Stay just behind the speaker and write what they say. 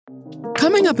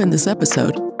Coming up in this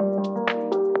episode.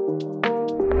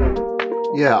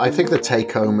 Yeah, I think the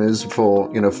take home is for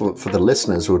the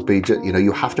listeners would be,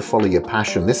 you have to follow your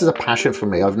passion. This is a passion for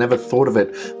me. I've never thought of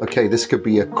it. Okay, this could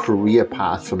be a career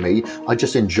path for me. I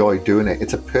just enjoy doing it.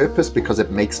 It's a purpose because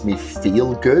it makes me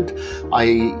feel good.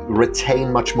 I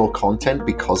retain much more content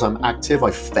because I'm active. I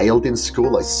failed in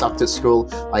school. I sucked at school.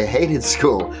 I hated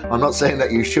school. I'm not saying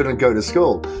that you shouldn't go to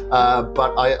school,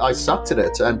 but I sucked at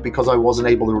it. And because I wasn't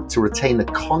able to retain the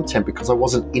content because I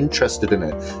wasn't interested in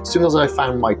it. As soon as I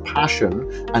found my passion,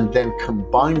 and then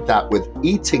combined that with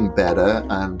eating better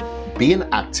and being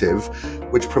active,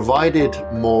 which provided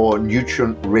more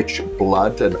nutrient-rich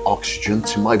blood and oxygen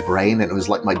to my brain, and it was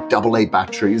like my AA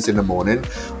batteries in the morning.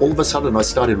 All of a sudden, I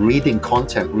started reading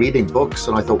content, reading books,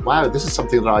 and I thought, wow, this is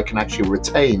something that I can actually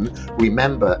retain,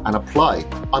 remember, and apply.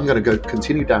 I'm going to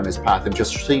continue down this path and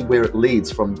just see where it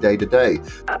leads from day to day.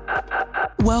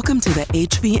 Welcome to the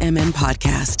HVMN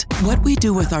podcast. What we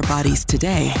do with our bodies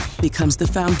today becomes the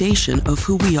foundation of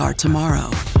who we are tomorrow.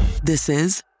 This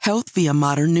is Health via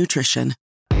Modern Nutrition.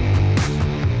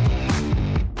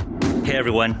 Hey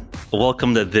everyone,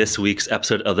 welcome to this week's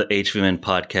episode of the HVMN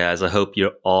podcast. I hope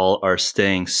you all are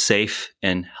staying safe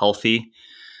and healthy.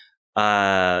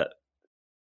 We're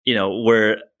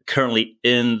currently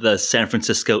in the San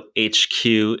Francisco HQ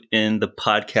in the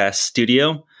podcast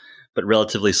studio, but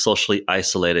relatively socially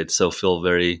isolated. So feel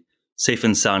very safe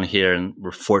and sound here, and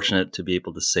we're fortunate to be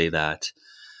able to say that.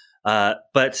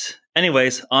 But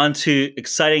anyways, on to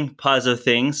exciting, positive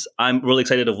things. I'm really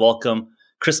excited to welcome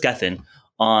Kris Gethin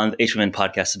on the HVMN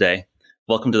podcast today.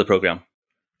 Welcome to the program.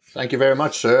 Thank you very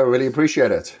much, sir. I really appreciate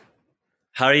it.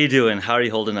 How are you doing? How are you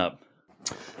holding up?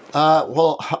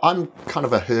 Well, I'm kind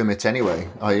of a hermit anyway.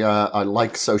 I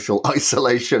like social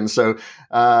isolation. So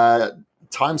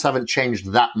times haven't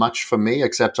changed that much for me,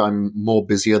 except I'm more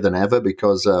busier than ever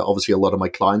because obviously a lot of my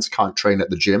clients can't train at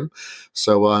the gym.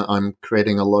 So I'm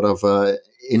creating a lot of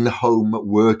in-home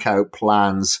workout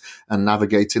plans and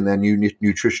navigating their new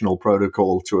nutritional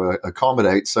protocol to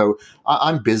accommodate. So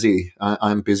I'm busy.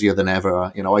 I'm busier than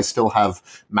ever. I still have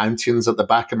mountains at the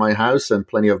back of my house and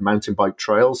plenty of mountain bike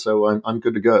trails. So I'm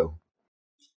good to go.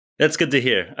 That's good to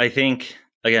hear. I think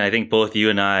both you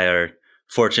and I are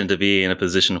fortunate to be in a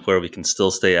position where we can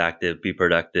still stay active, be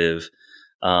productive,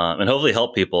 and hopefully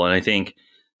help people. And I think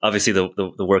obviously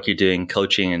the work you're doing,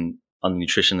 coaching and on the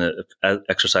nutrition,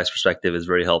 exercise perspective is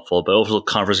very helpful, but also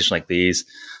conversations like these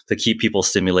to keep people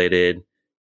stimulated,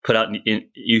 put out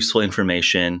useful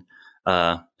information.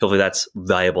 Hopefully that's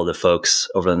valuable to folks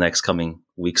over the next coming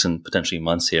weeks and potentially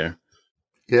months here.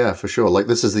 Yeah, for sure. Like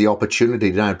this is the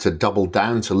opportunity now to double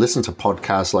down, to listen to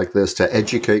podcasts like this, to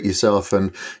educate yourself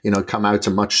and, come out a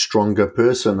much stronger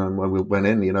person. And when we went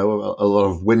in, a lot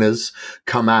of winners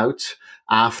come out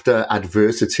after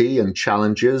adversity and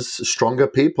challenges, stronger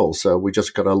people. So we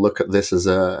just got to look at this as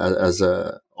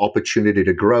a opportunity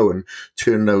to grow and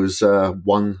turn those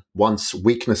once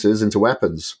weaknesses into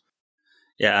weapons.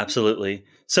 Yeah, absolutely.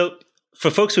 So for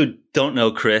folks who don't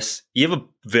know Kris, you have a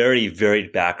very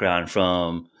varied background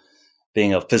from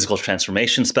being a physical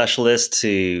transformation specialist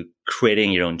to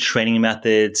creating your own training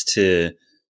methods to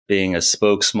being a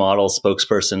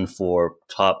spokesperson for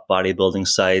top bodybuilding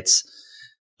sites.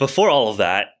 Before all of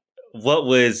that, what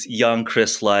was young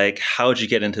Kris like? How did you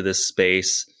get into this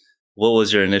space? What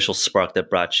was your initial spark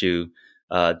that brought you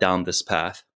down this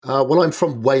path? Well, I'm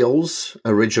from Wales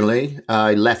originally.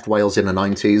 I left Wales in the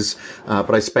 90s,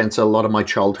 but I spent a lot of my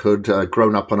childhood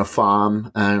growing up on a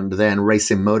farm and then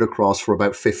racing motocross for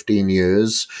about 15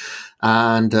 years.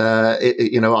 And,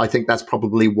 I think that's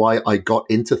probably why I got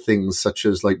into things such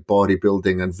as like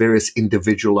bodybuilding and various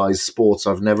individualized sports.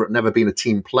 I've never been a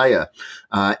team player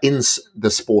in the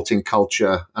sporting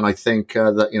culture. And I think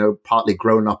that, partly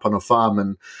growing up on a farm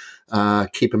and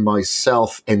keeping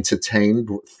myself entertained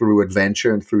through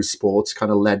adventure and through sports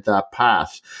kind of led that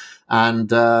path.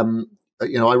 And,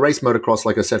 I raced motocross,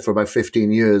 like I said, for about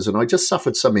 15 years, and I just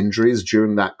suffered some injuries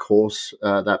during that course,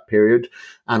 that period.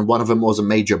 And one of them was a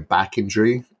major back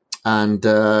injury. And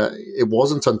it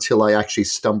wasn't until I actually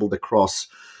stumbled across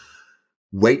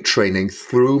weight training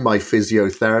through my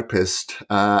physiotherapist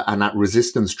and that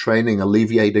resistance training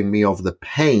alleviating me of the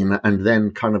pain and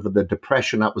then kind of the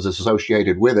depression that was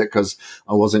associated with it because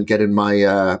I wasn't getting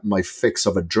my fix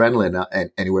of adrenaline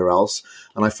anywhere else.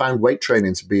 And I found weight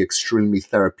training to be extremely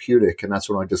therapeutic. And that's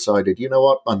when I decided, you know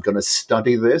what, I'm going to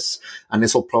study this and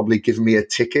this will probably give me a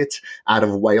ticket out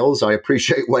of Wales. I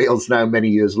appreciate Wales now many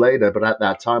years later, but at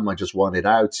that time I just wanted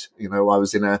out. I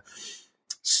was in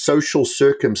social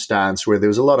circumstance where there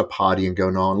was a lot of partying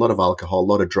going on, a lot of alcohol,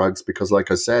 a lot of drugs, because like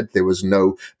I said, there was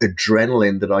no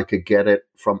adrenaline that I could get it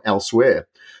from elsewhere.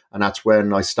 And that's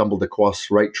when I stumbled across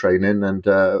weight training and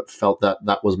felt that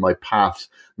that was my path,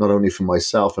 not only for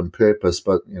myself and purpose,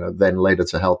 but then later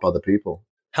to help other people.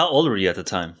 How old were you at the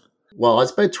time? Well, I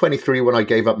was about 23 when I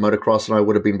gave up motocross, and I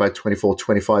would have been about 24,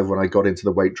 25 when I got into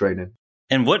the weight training.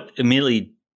 And what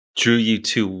immediately drew you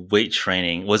to weight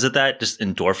training? Was it that just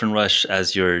endorphin rush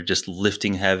as you're just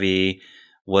lifting heavy?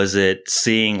 Was it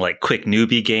seeing like quick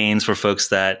newbie gains for folks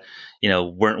that,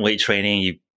 weren't weight training?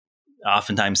 You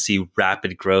oftentimes see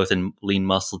rapid growth in lean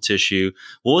muscle tissue.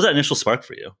 What was that initial spark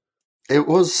for you? It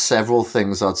was several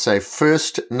things, I'd say.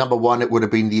 First, number one, it would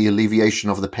have been the alleviation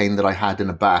of the pain that I had in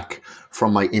the back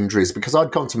from my injuries, because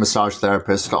I'd gone to massage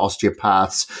therapists, to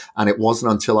osteopaths, and it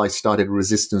wasn't until I started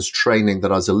resistance training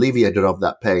that I was alleviated of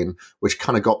that pain, which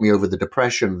kind of got me over the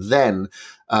depression. Then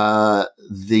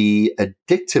the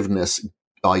addictiveness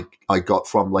I got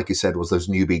from, like you said, was those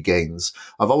newbie gains.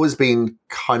 I've always been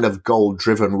kind of goal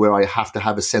driven where I have to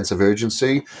have a sense of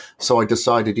urgency. So I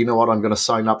decided, you know what, I'm going to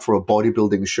sign up for a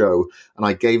bodybuilding show. And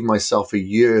I gave myself a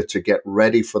year to get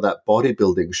ready for that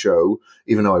bodybuilding show,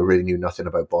 even though I really knew nothing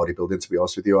about bodybuilding, to be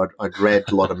honest with you. I'd read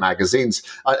a lot of magazines.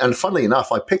 And funnily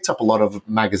enough, I picked up a lot of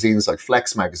magazines, like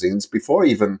Flex magazines, before I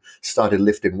even started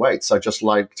lifting weights. I just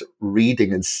liked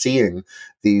reading and seeing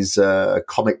these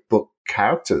comic book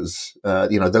characters.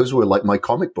 Those were like my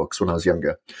comic books when I was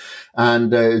younger.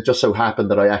 And it just so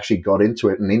happened that I actually got into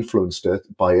it and influenced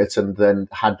by it, and then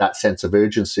had that sense of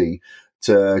urgency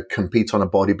to compete on a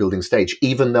bodybuilding stage,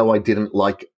 even though I didn't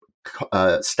like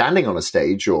standing on a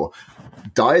stage or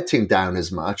dieting down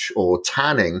as much or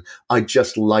tanning. I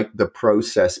just liked the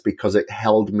process because it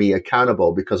held me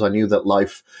accountable, because I knew that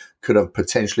life could have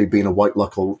potentially been a white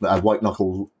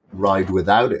knuckle ride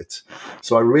without it.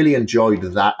 So I really enjoyed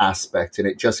that aspect, and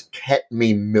it just kept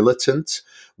me militant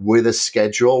with a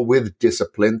schedule, with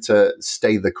discipline to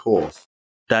stay the course.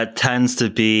 That tends to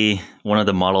be one of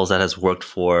the models that has worked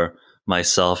for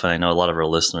myself, and I know a lot of our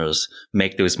listeners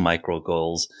make those micro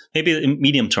goals, maybe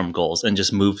medium-term goals, and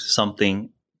just move something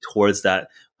towards that,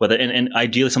 whether and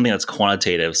ideally something that's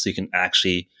quantitative, so you can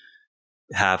actually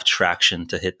have traction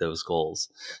to hit those goals.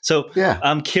 So yeah,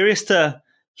 I'm curious to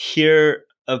hear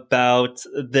about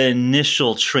the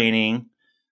initial training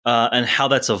and how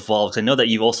that's evolved. I know that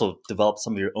you've also developed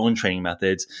some of your own training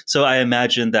methods. So I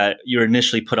imagine that you're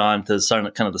initially put on to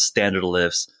kind of the standard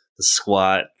lifts, the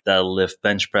squat, the lift,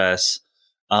 bench press.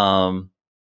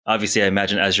 Obviously, I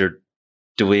imagine as you're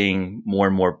doing more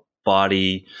and more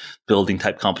body building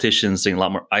type competitions, doing a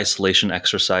lot more isolation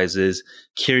exercises.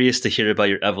 Curious to hear about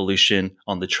your evolution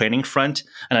on the training front.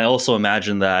 And I also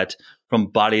imagine that from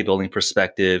bodybuilding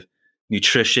perspective,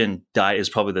 nutrition, diet is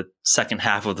probably the second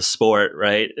half of the sport,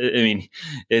 right? I mean,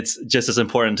 it's just as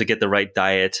important to get the right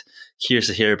diet. Curious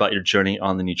to hear about your journey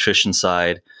on the nutrition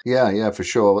side. Yeah, for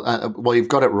sure. Well, you've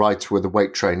got it right with the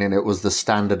weight training. It was the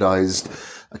standardized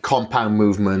compound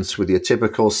movements with your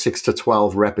typical 6 to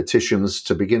 12 repetitions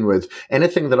to begin with.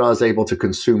 Anything that I was able to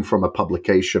consume from a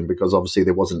publication, because obviously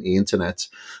there wasn't the internet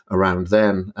around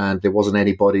then, and there wasn't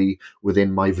anybody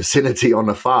within my vicinity on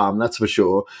a farm, that's for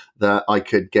sure, that I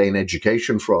could gain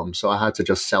education from. So I had to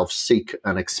just self-seek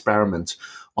and experiment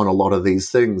on a lot of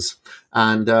these things.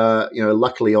 And,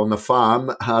 luckily on the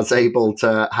farm, I was able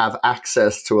to have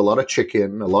access to a lot of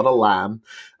chicken, a lot of lamb.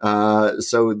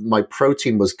 So my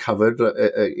protein was covered.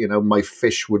 My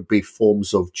fish would be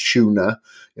forms of tuna,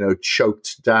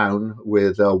 choked down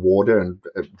with water and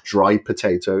dry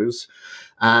potatoes.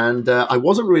 And I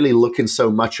wasn't really looking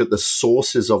so much at the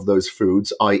sources of those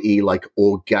foods, i.e. like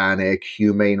organic,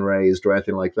 humane raised or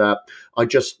anything like that. I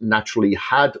just naturally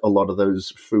had a lot of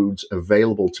those foods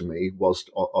available to me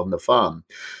whilst on the farm.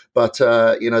 But,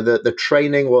 the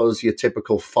training was your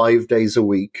typical 5 days a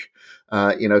week,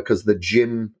 because the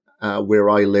gym where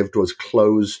I lived was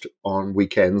closed on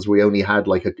weekends. We only had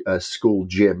like a school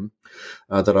gym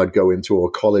that I'd go into, or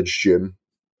a college gym.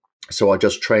 So I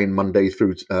just trained Monday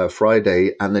through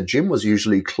Friday, and the gym was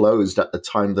usually closed at the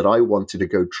time that I wanted to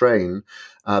go train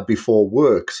before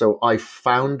work. So I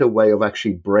found a way of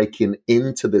actually breaking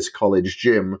into this college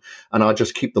gym, and I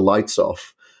just keep the lights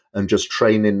off and just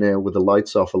train in there with the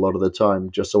lights off a lot of the time,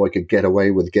 just so I could get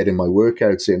away with getting my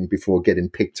workouts in before getting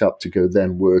picked up to go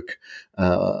then work,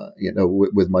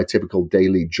 with my typical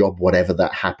daily job, whatever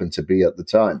that happened to be at the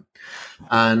time.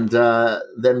 And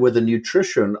then with the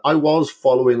nutrition, I was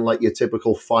following like your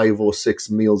typical 5 or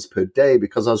 6 meals per day,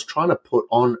 because I was trying to put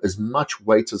on as much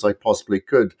weight as I possibly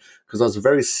could, because I was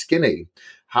very skinny.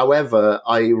 However,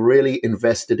 I really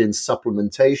invested in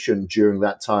supplementation during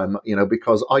that time,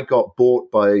 because I got bought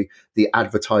by the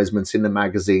advertisements in the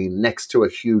magazine next to a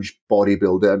huge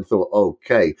bodybuilder and thought,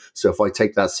 okay, so if I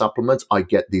take that supplement, I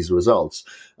get these results.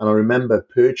 And I remember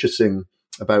purchasing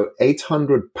about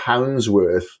 £800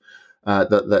 worth,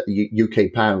 that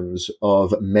UK pounds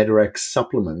of Medirex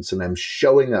supplements, and I'm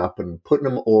showing up and putting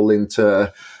them all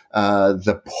into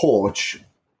the porch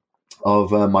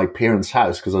of my parents'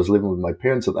 house, because I was living with my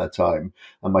parents at that time,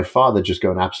 and my father just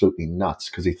going absolutely nuts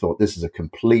because he thought this is a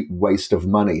complete waste of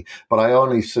money. But I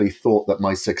honestly thought that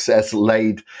my success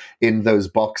laid in those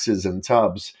boxes and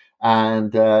tubs.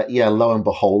 And lo and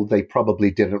behold, they probably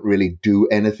didn't really do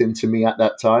anything to me at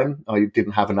that time. I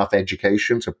didn't have enough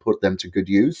education to put them to good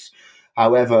use.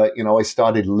 However, I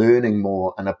started learning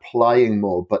more and applying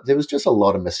more, but there was just a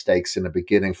lot of mistakes in the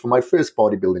beginning. For my first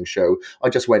bodybuilding show, I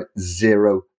just went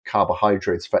zero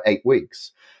carbohydrates for 8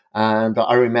 weeks. And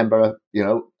I remember,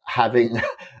 having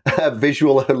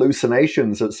visual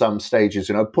hallucinations at some stages,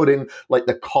 putting like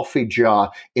the coffee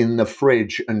jar in the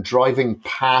fridge and driving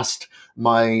past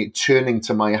turning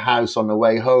to my house on the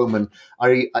way home. And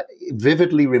I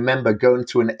vividly remember going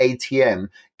to an ATM,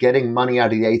 getting money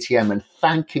out of the ATM and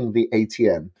thanking the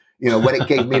ATM. When it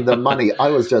gave me the money, I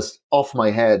was just off my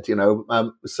head,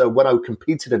 So when I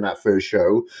competed in that first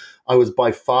show, I was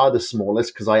by far the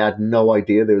smallest because I had no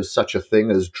idea there was such a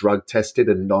thing as drug tested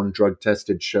and non-drug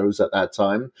tested shows at that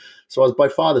time. So I was by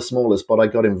far the smallest, but I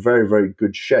got in very, very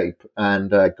good shape and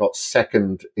got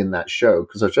second in that show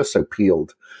because I was just so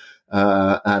peeled.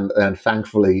 And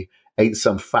thankfully ate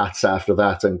some fats after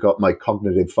that and got my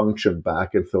cognitive function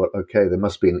back and thought, okay, there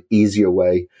must be an easier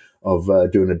way of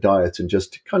doing a diet, and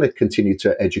just kind of continue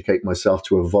to educate myself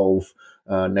to evolve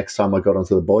next time I got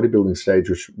onto the bodybuilding stage,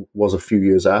 which was a few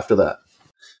years after that.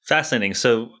 Fascinating.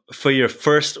 So for your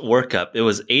first workup, it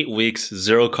was 8 weeks,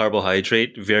 zero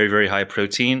carbohydrate, very, very high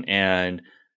protein, and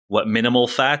what, minimal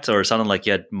fat, or sounded like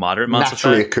you had moderate amounts of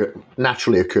fat?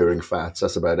 Naturally occurring fats.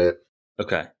 That's about it.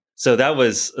 Okay. So that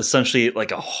was essentially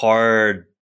like a hard,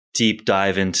 deep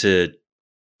dive into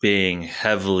being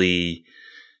heavily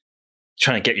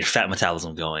trying to get your fat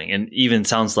metabolism going. And even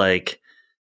sounds like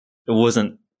it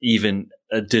wasn't even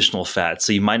additional fat.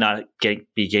 So you might not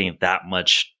be getting that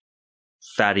much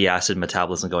fatty acid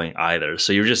metabolism going either.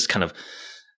 So you're just kind of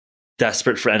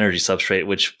desperate for energy substrate,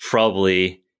 which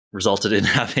probably resulted in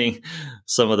having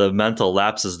some of the mental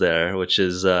lapses there, which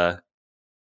is, I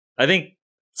think,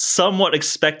 somewhat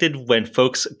expected when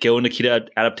folks go into keto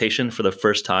adaptation for the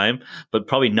first time, but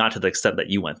probably not to the extent that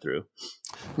you went through.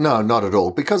 No, not at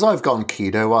all. Because I've gone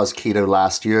keto. I was keto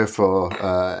last year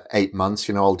for 8 months.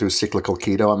 I'll do cyclical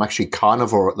keto. I'm actually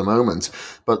carnivore at the moment.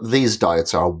 But these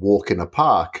diets are a walk in a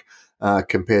park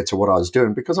compared to what I was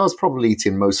doing, because I was probably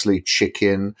eating mostly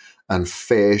chicken and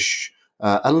fish,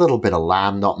 a little bit of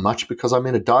lamb, not much, because I'm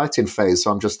in a dieting phase.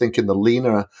 So I'm just thinking the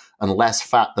leaner and less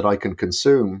fat that I can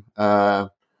consume, the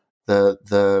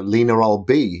leaner I'll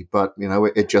be. But,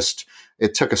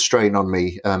 it took a strain on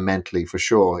me mentally, for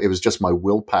sure. It was just my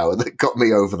willpower that got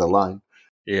me over the line.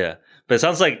 Yeah. But it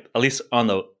sounds like, at least on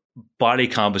the body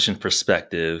composition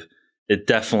perspective, it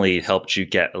definitely helped you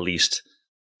get at least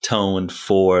toned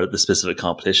for the specific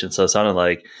competition. So it sounded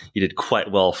like you did quite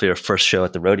well for your first show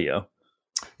at the rodeo.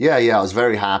 Yeah, I was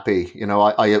very happy.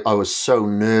 I was so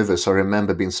nervous. I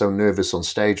remember being so nervous on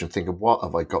stage and thinking, what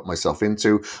have I got myself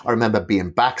into? I remember being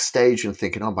backstage and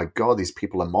thinking, oh my God, these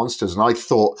people are monsters. And I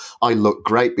thought I looked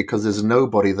great because there's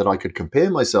nobody that I could compare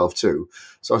myself to.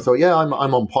 So I thought, yeah, I'm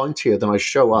on point here. Then I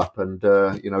show up and,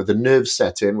 the nerves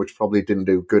set in, which probably didn't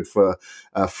do good for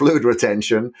fluid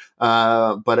retention.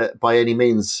 But by any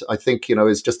means, I think,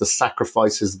 it's just the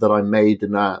sacrifices that I made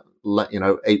in that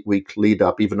 8-week lead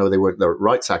up, even though they weren't the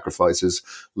right sacrifices,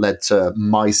 led to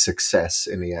my success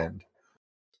in the end.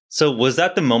 So was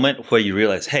that the moment where you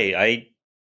realized, hey, I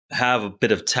have a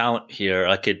bit of talent here,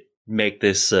 I could make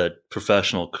this a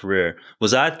professional career?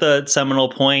 Was that the seminal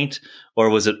point, or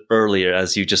was it earlier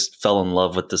as you just fell in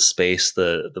love with the space,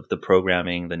 the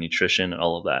programming, the nutrition, and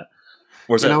all of that?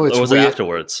 Or was it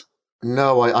afterwards?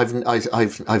 No,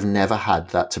 I've never had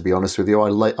that, to be honest with you. I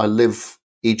live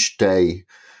each day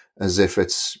as if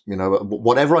it's,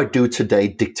 whatever I do today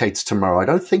dictates tomorrow. I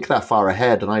don't think that far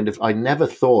ahead. And I never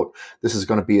thought this is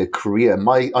going to be a career.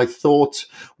 I thought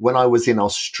when I was in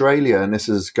Australia, and this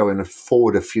is going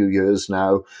forward a few years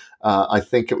now, I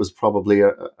think it was probably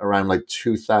around like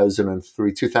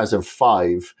 2003,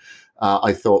 2005.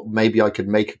 I thought maybe I could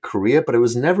make a career, but it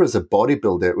was never as a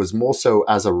bodybuilder. It was more so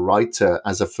as a writer,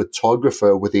 as a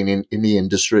photographer in the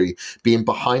industry, being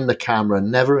behind the camera,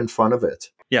 never in front of it.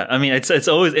 Yeah, I mean, it's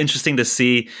always interesting to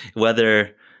see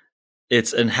whether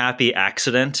it's an happy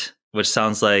accident, which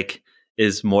sounds like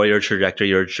is more your trajectory,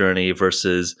 your journey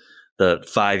versus the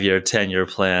 5-year, 10-year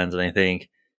plans. And I think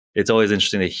it's always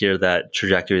interesting to hear that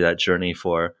trajectory, that journey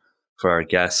for our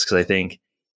guests. Cause I think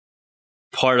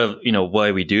part of,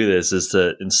 why we do this is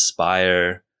to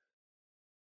inspire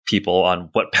people on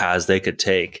what paths they could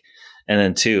take. And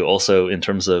then two, also in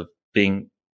terms of being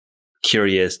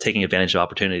curious, taking advantage of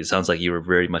opportunities. It sounds like you were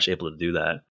very much able to do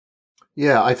that.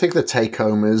 Yeah, I think the take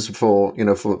home is for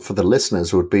the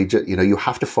listeners would be, you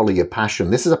have to follow your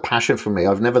passion. This is a passion for me.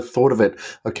 I've never thought of it.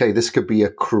 Okay, this could be a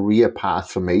career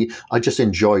path for me. I just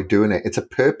enjoy doing it. It's a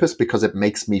purpose because it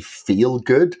makes me feel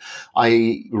good.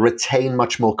 I retain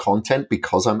much more content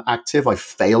because I'm active. I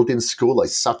failed in school. I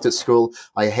sucked at school.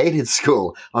 I hated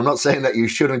school. I'm not saying that you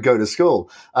shouldn't go to school,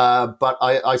 but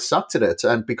I sucked at it.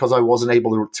 And because I wasn't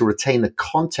able to retain the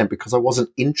content because I wasn't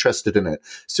interested in it.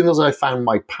 As soon as I found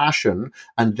my passion,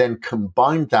 and then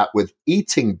combined that with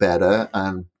eating better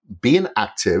and being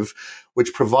active,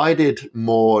 which provided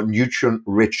more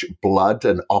nutrient-rich blood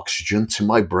and oxygen to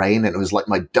my brain. And it was like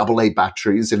my AA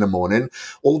batteries in the morning.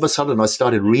 All of a sudden, I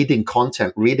started reading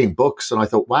content, reading books. And I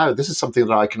thought, wow, this is something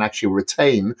that I can actually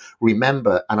retain,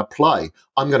 remember, and apply.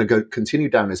 I'm going to continue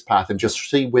down this path and just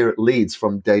see where it leads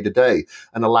from day to day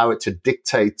and allow it to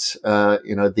dictate,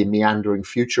 the meandering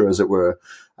future, as it were.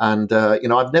 And,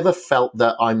 I've never felt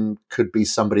that I could be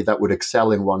somebody that would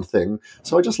excel in one thing.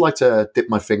 So I just like to dip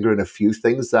my finger in a few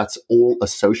things that's all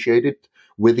associated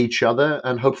with each other.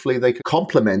 And hopefully they could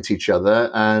complement each other.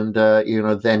 And,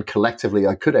 then collectively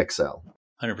I could excel.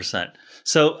 100%.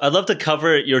 So I'd love to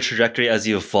cover your trajectory as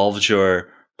you evolved your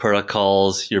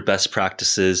protocols, your best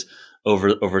practices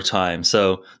over time.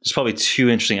 So there's probably two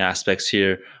interesting aspects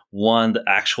here. One, the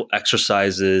actual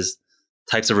exercises,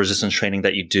 types of resistance training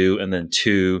that you do, and then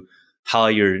two, how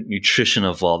your nutrition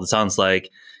evolved. It sounds like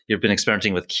you've been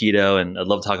experimenting with keto, and I'd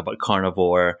love to talk about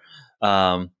carnivore.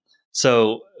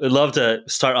 So I'd love to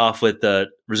start off with the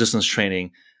resistance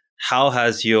training. How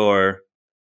has your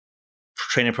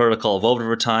training protocol evolved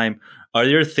over time? Are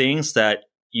there things that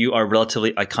you are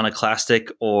relatively iconoclastic,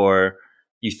 or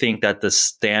you think that the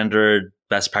standard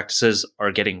best practices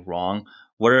are getting wrong?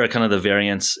 What are kind of the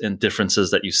variants and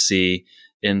differences that you see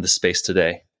in the space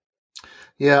today?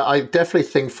 Yeah, I definitely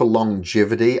think for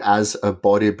longevity as a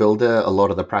bodybuilder, a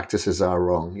lot of the practices are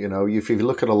wrong. If you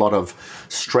look at a lot of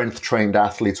strength trained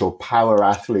athletes or power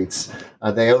athletes,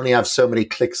 they only have so many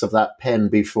clicks of that pen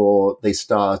before they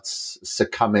start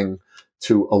succumbing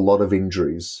to a lot of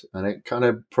injuries, and it kind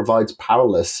of provides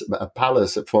powerless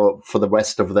for the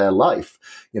rest of their life.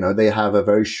 They have a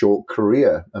very short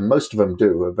career, and most of them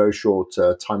do, a very short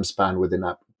time span within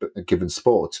that given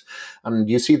sport. And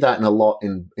you see that in a lot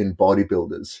in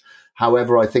bodybuilders.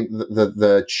 However, I think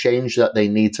the change that they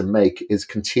need to make is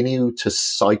continue to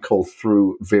cycle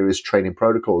through various training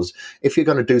protocols. If you're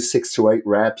going to do 6 to 8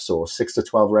 reps or 6 to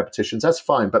 12 repetitions, that's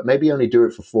fine, but maybe only do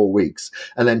it for 4 weeks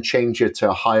and then change it to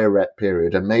a higher rep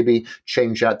period, and maybe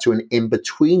change that to an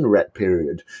in-between rep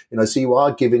period. So you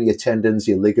are giving your tendons,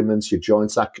 your ligaments, your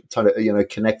joints, that kind of,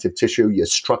 connective tissue, your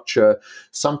structure,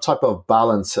 some type of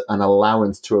balance and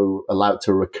allowance to allow it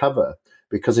to recover,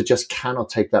 because it just cannot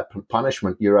take that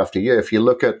punishment year after year. If you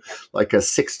look at like a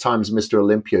 6 times Mr.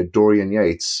 Olympia, Dorian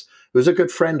Yates, who's a good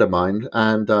friend of mine,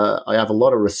 and I have a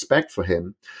lot of respect for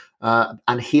him,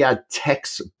 and he had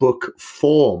textbook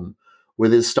form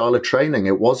with his style of training.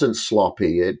 It wasn't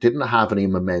sloppy. It didn't have any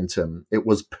momentum. It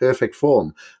was perfect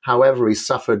form. However, he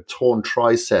suffered torn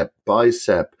tricep,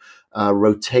 bicep,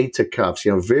 rotator cuffs,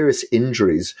 various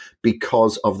injuries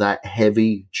because of that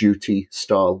heavy duty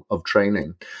style of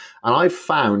training. And I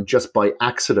found just by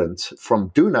accident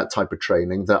from doing that type of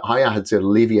training that I had to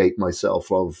alleviate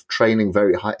myself of training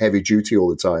very heavy duty all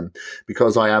the time,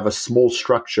 because I have a small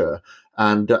structure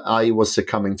and I was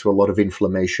succumbing to a lot of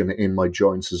inflammation in my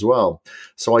joints as well.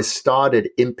 So I started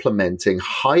implementing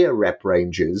higher rep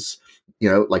ranges,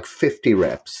 like 50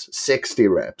 reps, 60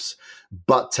 reps,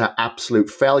 but to absolute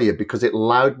failure, because it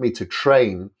allowed me to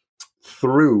train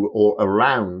through or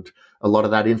around a lot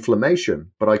of that inflammation,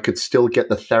 but I could still get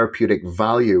the therapeutic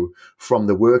value from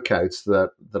the workouts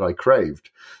that I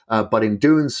craved. But in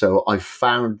doing so, I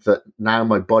found that now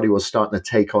my body was starting to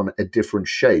take on a different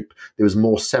shape. There was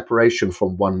more separation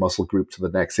from one muscle group to the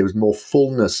next. There was more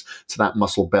fullness to that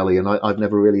muscle belly. And I've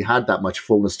never really had that much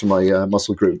fullness to my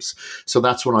muscle groups. So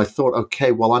that's when I thought,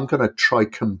 okay, well, I'm going to try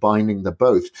combining the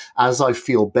both. As I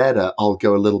feel better, I'll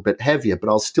go a little bit heavier, but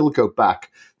I'll still go back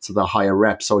to the higher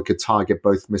reps so I could target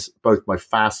both my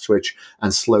fast twitch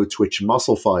and slow twitch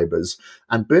muscle fibers,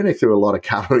 and burning through a lot of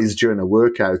calories during a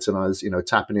workout. And I was,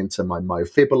 tapping into my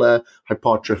myofibrillar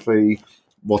hypertrophy,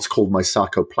 what's called my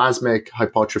sarcoplasmic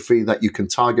hypertrophy that you can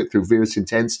target through various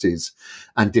intensities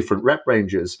and different rep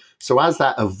ranges. So as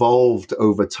that evolved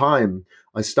over time,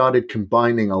 I started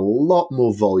combining a lot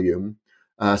more volume,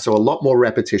 so a lot more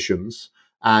repetitions,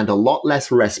 and a lot less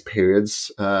rest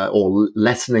periods, or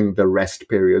lessening the rest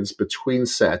periods between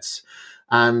sets.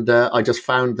 And I just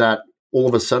found that all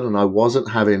of a sudden I wasn't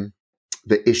having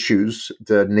the issues,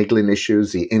 the niggling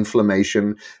issues, the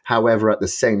inflammation. However, at the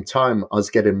same time, I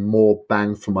was getting more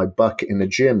bang for my buck in the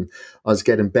gym. I was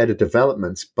getting better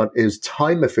development, but it was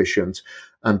time efficient.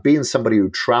 And being somebody who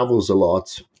travels a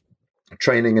lot,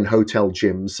 training in hotel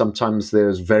gyms, sometimes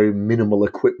there's very minimal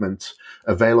equipment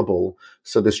available.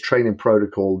 So this training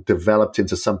protocol developed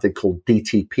into something called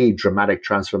DTP, Dramatic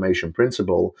Transformation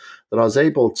Principle, that I was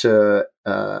able to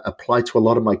apply to a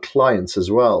lot of my clients as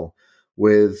well,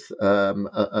 with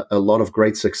a lot of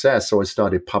great success. So I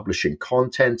started publishing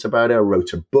content about it. I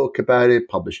wrote a book about it,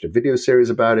 published a video series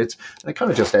about it, and it kind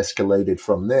of just escalated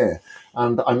from there.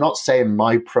 And I'm not saying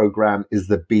my program is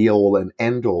the be all and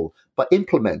end all, but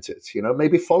implement it,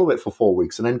 maybe follow it for 4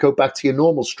 weeks and then go back to your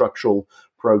normal structural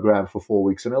program for 4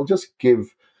 weeks. And it'll just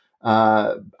give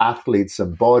athletes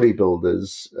and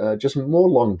bodybuilders just more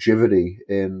longevity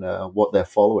in what they're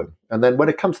following. And then when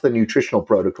it comes to the nutritional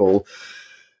protocol,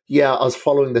 yeah, I was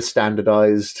following the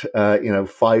standardized,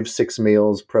 5-6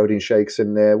 meals, protein shakes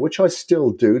in there, which I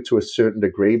still do to a certain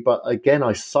degree. But again,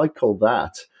 I cycle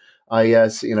that.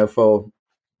 For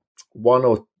 1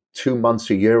 or 2 months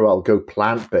a year, I'll go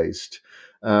plant-based.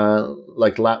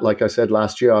 Like I said,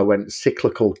 last year, I went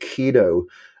cyclical keto.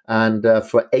 And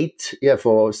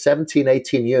for 17,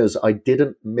 18 years, I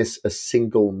didn't miss a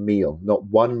single meal, not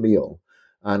one meal.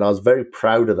 And I was very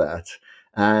proud of that.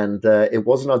 And it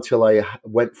wasn't until I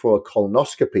went for a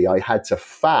colonoscopy, I had to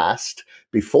fast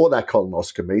before that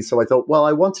colonoscopy. So I thought, well,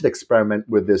 I wanted to experiment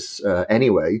with this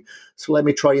anyway. So let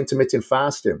me try intermittent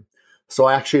fasting. So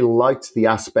I actually liked the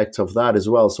aspect of that as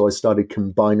well. So I started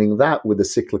combining that with the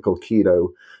cyclical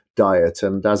keto diet.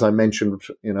 And as I mentioned,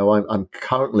 I'm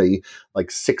currently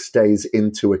like 6 days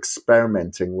into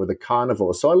experimenting with a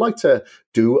carnivore. So I like to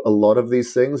do a lot of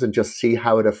these things and just see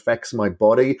how it affects my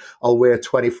body. I'll wear a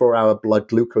 24-hour blood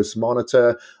glucose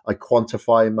monitor. I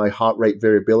quantify my heart rate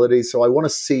variability. So I want to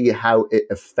see how it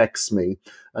affects me.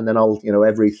 And then I'll,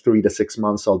 every 3 to 6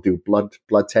 months, I'll do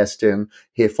blood testing,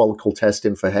 hair follicle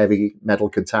testing for heavy metal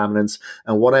contaminants.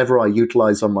 And whatever I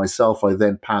utilize on myself, I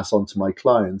then pass on to my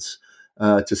clients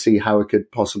to see how it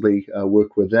could possibly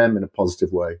work with them in a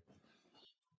positive way.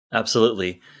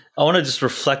 Absolutely. I want to just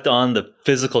reflect on the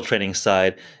physical training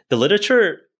side. The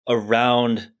literature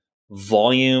around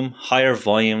volume, higher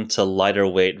volume to lighter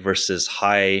weight versus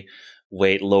high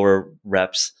weight, lower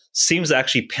reps seems to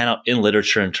actually pan out in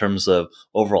literature in terms of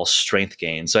overall strength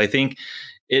gain. So I think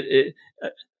it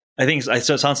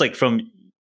sounds like from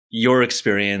your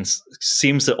experience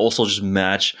seems to also just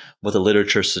match what the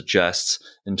literature suggests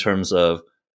in terms of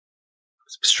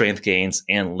strength gains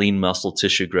and lean muscle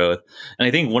tissue growth. And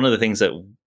I think one of the things that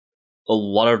a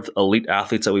lot of elite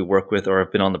athletes that we work with or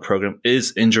have been on the program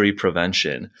is injury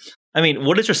prevention. I mean,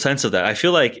 what is your sense of that? I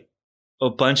feel like a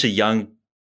bunch of young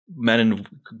men and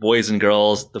boys and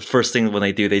girls, the first thing when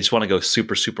they do, they just want to go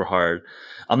super, super hard.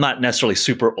 I'm not necessarily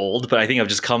super old, but I think I've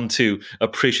just come to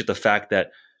appreciate the fact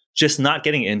that just not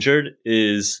getting injured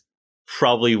is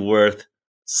probably worth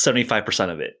 75%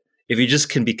 of it. If you just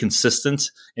can be consistent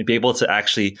and be able to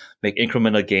actually make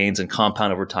incremental gains and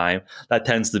compound over time, that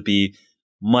tends to be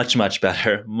much, much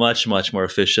better, much, much more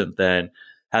efficient than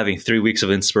having 3 weeks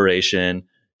of inspiration,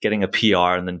 getting a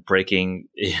PR and then breaking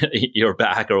your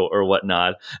back or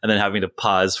whatnot, and then having to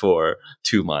pause for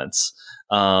 2 months.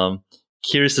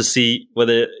 Curious to see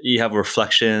whether you have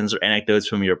reflections or anecdotes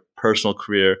from your personal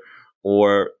career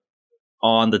or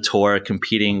on the tour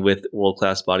competing with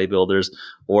world-class bodybuilders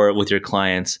or with your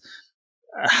clients.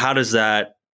 How does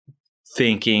that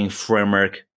thinking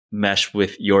framework mesh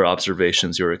with your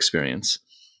observations, your experience?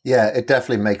 Yeah, it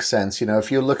definitely makes sense.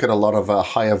 If you look at a lot of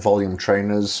higher volume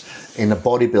trainers in the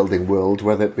bodybuilding world,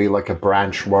 whether it be like a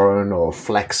Branch Warren or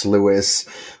Flex Lewis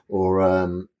or,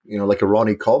 like a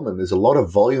Ronnie Coleman, there's a lot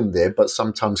of volume there, but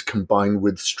sometimes combined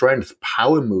with strength,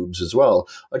 power moves as well.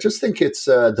 I just think it's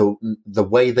the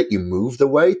way that you move the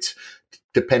weight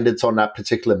dependent on that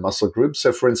particular muscle group.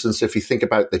 So for instance, if you think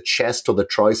about the chest or the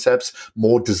triceps,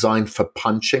 more designed for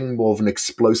punching, more of an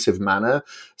explosive manner.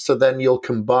 So then you'll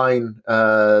combine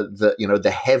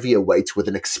the heavier weight with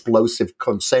an explosive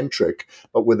concentric,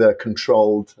 but with a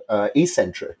controlled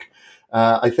eccentric.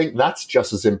 I think that's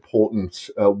just as important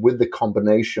with the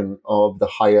combination of the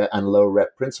higher and lower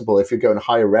rep principle. If you're going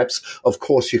higher reps, of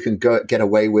course, you can get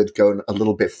away with going a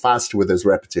little bit faster with those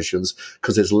repetitions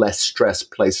because there's less stress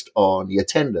placed on your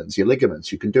tendons, your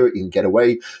ligaments. You can do it, you can get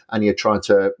away, and you're trying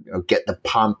to get the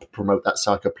pump, promote that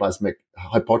sarcoplasmic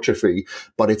hypertrophy.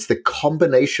 But it's the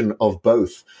combination of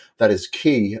both that is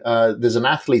key. There's an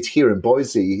athlete here in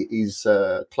Boise. He's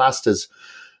classed as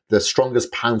the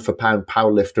strongest pound for pound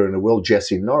powerlifter in the world,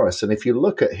 Jesse Norris. And if you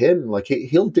look at him, like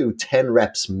he'll do 10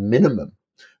 reps minimum,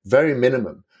 very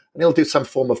minimum. And he'll do some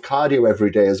form of cardio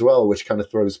every day as well, which kind of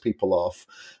throws people off.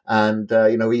 And,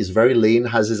 he's very lean,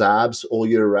 has his abs all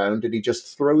year round, and he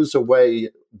just throws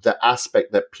away the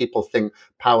aspect that people think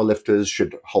powerlifters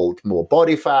should hold more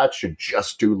body fat, should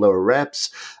just do lower reps.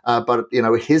 But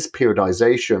his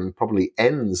periodization probably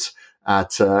ends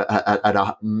at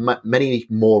many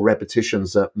more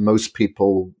repetitions that most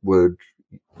people would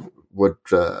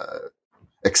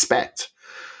expect.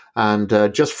 And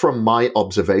just from my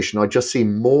observation, I just see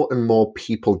more and more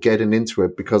people getting into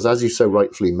it because, as you so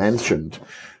rightfully mentioned,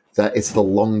 that it's the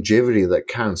longevity that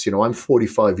counts. I'm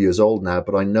 45 years old now,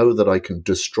 but I know that I can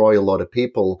destroy a lot of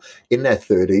people in their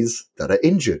 30s that are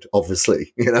injured,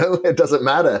 obviously. It doesn't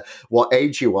matter what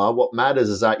age you are. What matters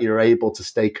is that you're able to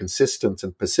stay consistent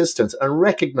and persistent and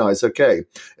recognize, okay,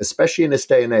 especially in this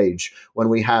day and age when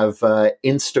we have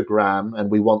Instagram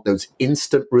and we want those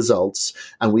instant results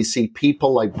and we see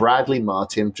people like Bradley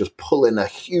Martin just pulling a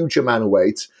huge amount of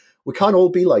weight, we can't all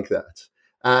be like that.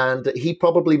 And he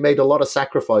probably made a lot of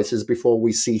sacrifices before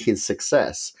we see his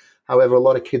success. However, a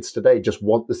lot of kids today just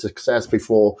want the success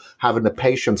before having the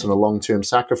patience and a long-term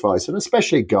sacrifice. And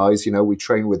especially guys, we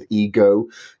train with ego.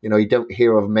 You don't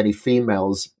hear of many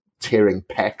females tearing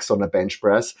pecs on a bench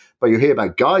press, but you hear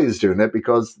about guys doing it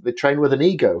because they train with an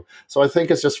ego. So I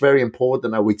think it's just very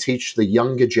important that we teach the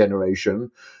younger generation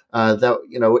that,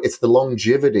 it's the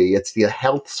longevity, it's the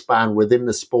health span within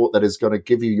the sport that is going to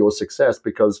give you your success.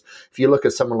 Because if you look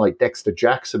at someone like Dexter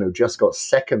Jackson, who just got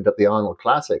second at the Arnold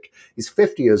Classic, he's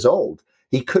 50 years old.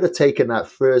 He could have taken that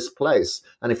first place.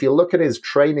 And if you look at his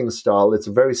training style, it's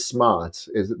very smart.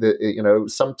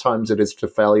 Sometimes it is to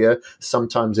failure,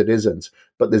 sometimes it isn't.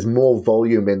 But there's more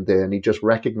volume in there, and he just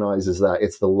recognizes that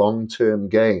it's the long-term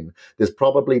gain. There's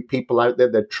probably people out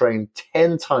there that train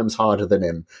 10 times harder than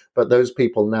him, but those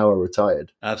people now are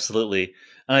retired. Absolutely.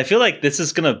 And I feel like this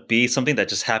is going to be something that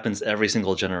just happens every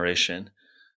single generation.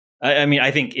 I mean, I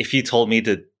think if you told me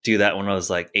to do that when I was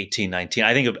like 18, 19,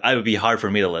 I think it would be hard for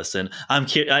me to listen.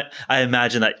 I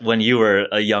imagine that when you were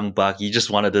a young buck, you just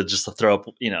wanted to just throw up,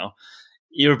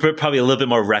 you were probably a little bit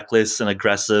more reckless and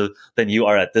aggressive than you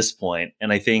are at this point.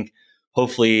 And I think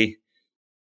hopefully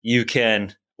you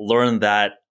can learn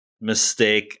that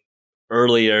mistake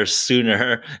earlier,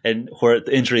 sooner, and where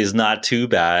the injury is not too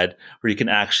bad, where you can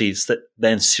actually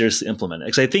then seriously implement it.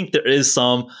 Because I think there is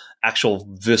some actual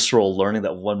visceral learning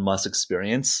that one must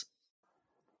experience.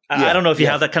 Yeah, I don't know if you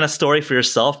have that kind of story for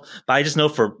yourself, but I just know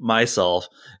for myself,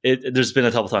 there's been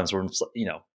a couple times where I'm,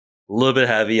 a little bit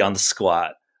heavy on the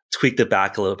squat, tweaked it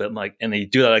back a little bit. And you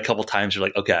do that a couple times, you're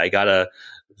like, okay, I gotta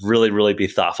really, really be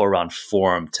thoughtful around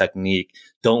form, technique.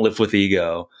 Don't live with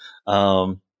ego.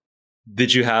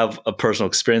 Did you have a personal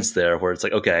experience there where it's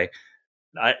like, okay,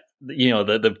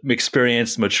 the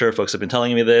experienced, mature folks have been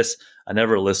telling me this. I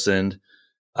never listened.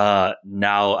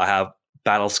 Now I have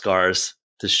battle scars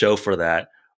to show for that.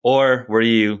 Or were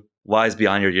you wise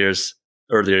beyond your years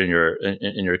earlier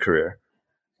in your career?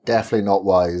 Definitely not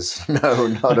wise. No,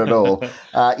 not at all.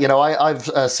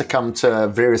 I've succumbed to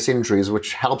various injuries,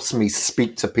 which helps me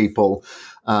speak to people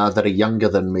that are younger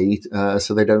than me,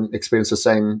 so they don't experience the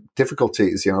same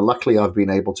difficulties. Luckily, I've been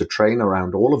able to train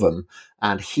around all of them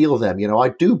and heal them. I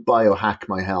do biohack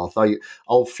my health.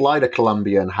 I'll fly to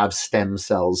Colombia and have stem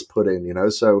cells put in,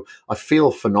 so I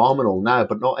feel phenomenal now,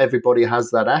 but not everybody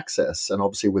has that access. And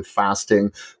obviously with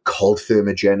fasting, cold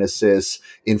thermogenesis,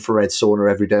 infrared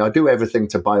sauna every day, I do everything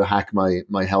to biohack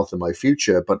my health and my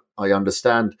future, but I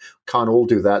understand can't all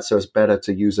do that. So it's better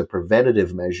to use a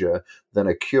preventative measure than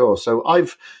a cure. So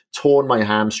I've torn my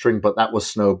hamstring, but that was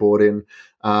snowboarding.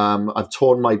 I've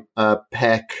torn my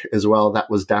pec as well. That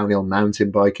was downhill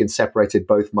mountain biking. Separated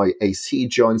both my AC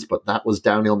joints, but that was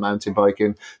downhill mountain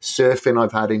biking. Surfing,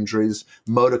 I've had injuries.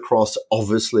 Motocross,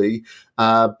 obviously.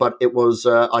 But it was,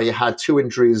 I had two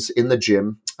injuries in the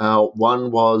gym.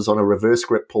 One was on a reverse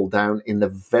grip pull down in the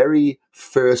very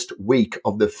first week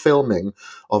of the filming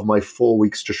of my 4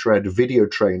 weeks to shred video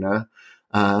trainer.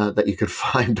 That you could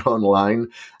find online.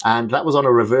 And that was on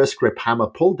a reverse grip hammer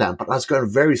pull down, but I was going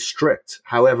very strict.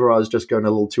 However, I was just going a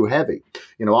little too heavy.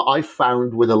 I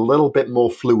found with a little bit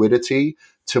more fluidity,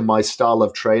 to my style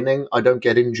of training, I don't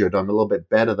get injured. I'm a little bit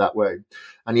better that way.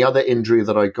 And the other injury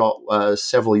that I got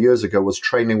several years ago was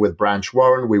training with Branch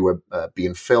Warren. We were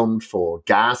being filmed for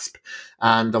Gasp.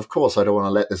 And of course, I don't want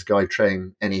to let this guy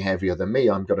train any heavier than me.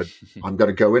 I'm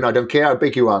gonna go in. I don't care how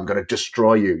big you are. I'm going to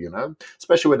destroy you,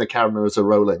 especially when the cameras are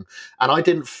rolling. And I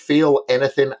didn't feel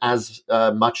anything as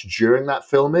much during that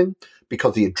filming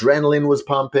because the adrenaline was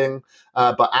pumping.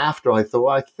 But after, I thought,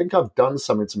 I think I've done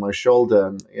something to my shoulder.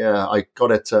 And yeah, I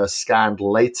got it scanned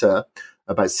later,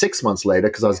 about 6 months later,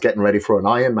 because I was getting ready for an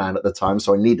Ironman at the time,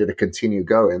 so I needed to continue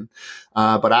going.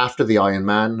 But after the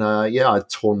Ironman, I'd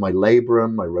torn my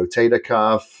labrum, my rotator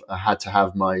cuff. I had to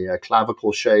have my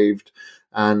clavicle shaved,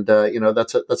 and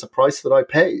that's a price that I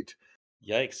paid.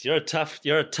 Yikes!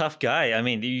 You're a tough guy. I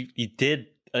mean, you did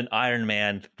an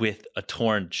Ironman with a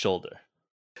torn shoulder.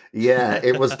 Yeah,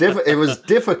 it was it was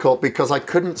difficult because I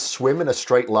couldn't swim in a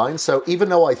straight line. So even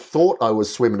though I thought I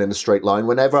was swimming in a straight line,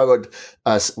 whenever I would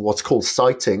what's called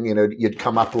sighting, you'd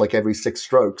come up like every 6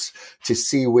 strokes to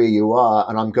see where you are,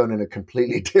 and I'm going in a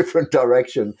completely different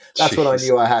direction. That's when I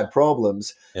knew I had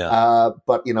problems. Yeah.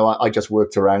 But I just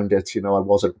worked around it. I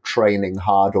wasn't training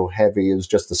hard or heavy. It was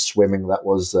just the swimming that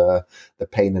was the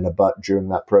pain in the butt during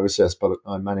that process. But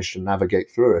I managed to navigate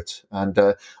through it, and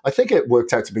I think it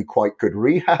worked out to be quite good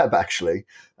rehab, actually.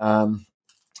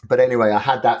 But anyway, I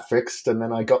had that fixed, and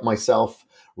then I got myself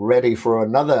ready for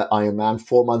another Ironman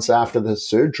 4 months after the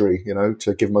surgery,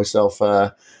 to give myself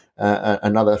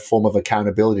another form of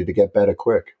accountability to get better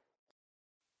quick.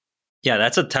 Yeah,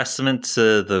 that's a testament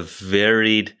to the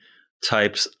varied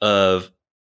types of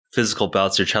physical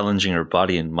bouts you're challenging your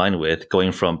body and mind with,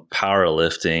 going from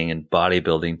powerlifting and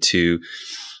bodybuilding to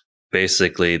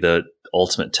basically the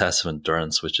ultimate test of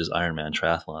endurance, which is Ironman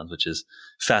triathlons, which is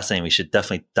fascinating. We should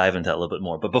definitely dive into that a little bit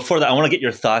more. But before that, I want to get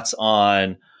your thoughts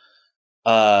on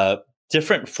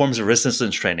different forms of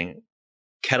resistance training.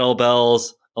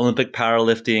 Kettlebells, Olympic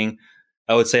powerlifting,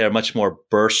 I would say are much more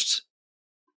burst.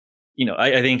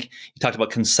 I think you talked about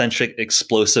concentric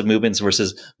explosive movements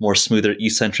versus more smoother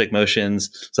eccentric motions.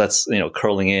 So that's,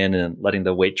 curling in and letting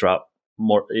the weight drop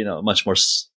more, much more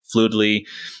fluidly.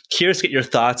 Curious to get your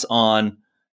thoughts on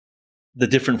the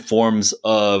different forms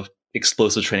of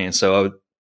explosive training. So I would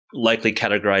likely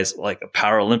categorize like a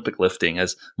Paralympic lifting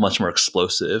as much more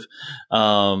explosive.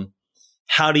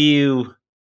 How do you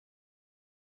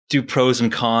do pros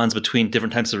and cons between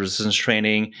different types of resistance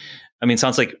training? I mean, it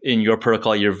sounds like in your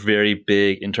protocol, you're very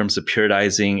big in terms of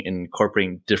periodizing and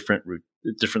incorporating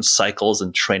different cycles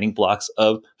and training blocks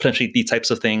of potentially these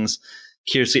types of things.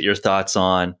 Curious to get your thoughts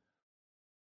on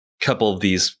a couple of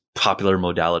these popular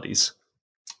modalities.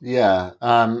 Yeah.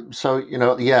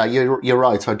 You're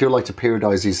right. I do like to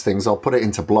periodize these things. I'll put it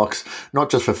into blocks,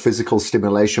 not just for physical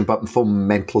stimulation, but for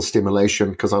mental stimulation,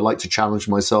 because I like to challenge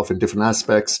myself in different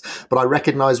aspects. But I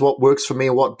recognize what works for me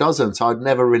and what doesn't. I'd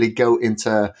never really go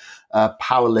into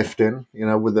powerlifting,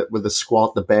 with the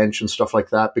squat, the bench and stuff like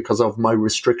that because of my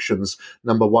restrictions.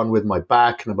 Number one, with my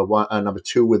back, number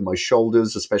two, with my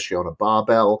shoulders, especially on a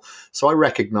barbell. So I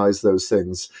recognize those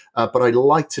things. But I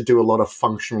like to do a lot of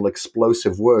functional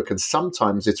explosive work. And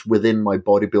sometimes it's within my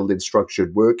bodybuilding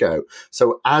structured workout.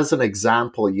 So as an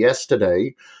example,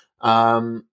 yesterday,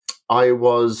 I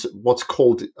was what's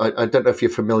called, I don't know if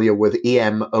you're familiar with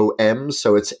EMOM.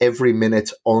 So it's every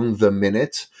minute on the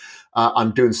minute.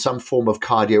 I'm doing some form of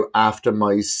cardio after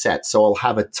my set. So I'll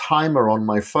have a timer on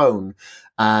my phone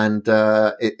and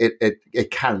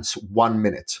it counts 1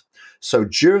 minute. So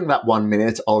during that 1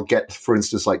 minute, I'll get, for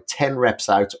instance, like 10 reps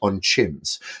out on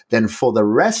chins. Then for the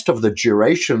rest of the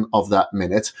duration of that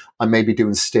minute, I may be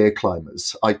doing stair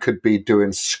climbers. I could be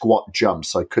doing squat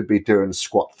jumps. I could be doing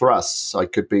squat thrusts. I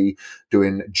could be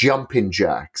doing jumping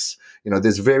jacks.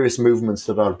 There's various movements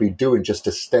that I'd be doing just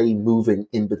to stay moving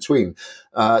in between.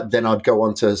 Then I'd go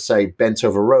on to, say, bent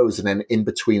over rows. And then in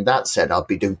between that set, I'd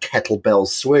be doing kettlebell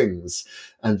swings.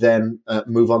 And then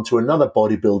move on to another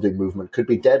bodybuilding movement. Could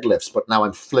be deadlifts, but now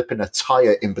I'm flipping a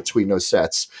tire in between those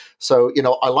sets. So,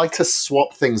 I like to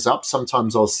swap things up.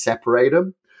 Sometimes I'll separate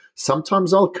them.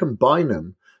 Sometimes I'll combine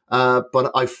them.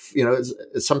 But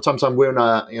sometimes I'm wearing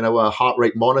a heart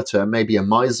rate monitor, maybe a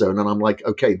MyZone, and I'm like,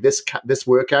 okay, this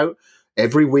workout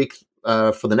every week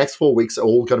for the next 4 weeks are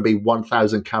all going to be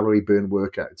 1,000 calorie burn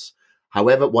workouts.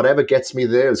 However, whatever gets me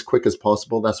there as quick as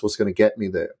possible, that's what's going to get me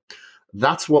there.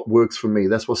 That's what works for me.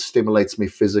 That's what stimulates me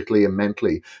physically and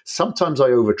mentally. Sometimes I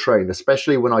overtrain,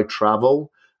 especially when I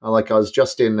travel. Like I was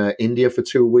just in India for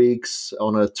 2 weeks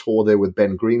on a tour there with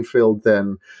Ben Greenfield.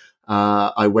 Then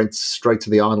I went straight to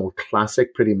the Arnold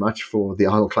Classic pretty much for the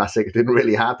Arnold Classic. It didn't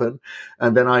really happen.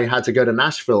 And then I had to go to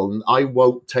Nashville, and I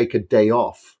won't take a day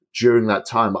off during that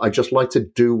time. I just like to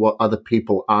do what other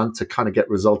people aren't, to kind of get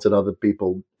results that other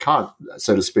people can't,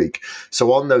 so to speak.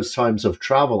 So on those times of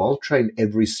travel, I'll train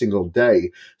every single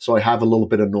day. So I have a little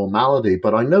bit of normality,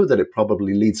 but I know that it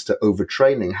probably leads to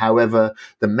overtraining. However,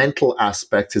 the mental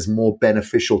aspect is more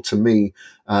beneficial to me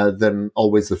than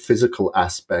always the physical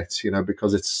aspect,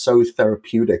 because it's so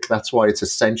therapeutic. That's why it's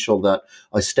essential that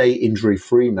I stay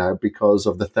injury-free now, because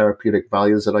of the therapeutic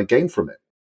values that I gain from it.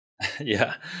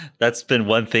 Yeah, that's been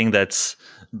one thing that's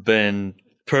been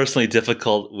personally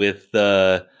difficult with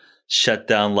the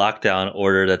shutdown, lockdown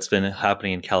order that's been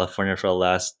happening in California for the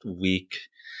last week,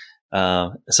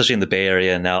 especially in the Bay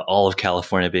Area, and now all of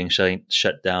California being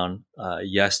shut down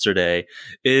yesterday,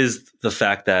 is the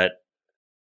fact that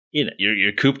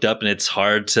you're cooped up and it's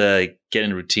hard to get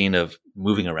in routine of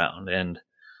moving around. And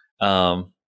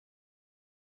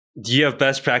do you have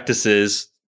best practices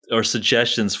or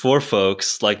suggestions for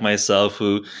folks like myself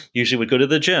who usually would go to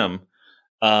the gym,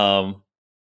 and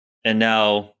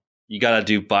now you got to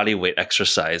do body weight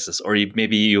exercises, or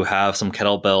maybe you have some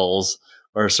kettlebells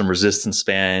or some resistance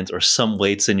bands or some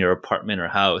weights in your apartment or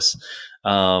house?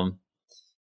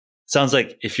 Sounds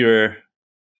like if you're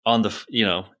on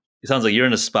it sounds like you're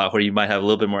in a spot where you might have a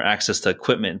little bit more access to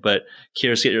equipment, but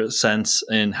curious to get your sense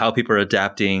in how people are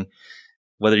adapting,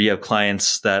 whether you have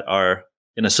clients that are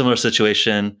in a similar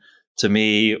situation to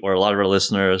me or a lot of our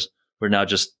listeners who are now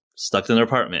just stuck in their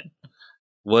apartment.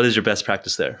 What is your best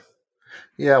practice there?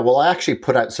 Yeah, well, I actually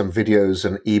put out some videos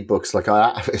and ebooks.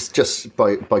 It's just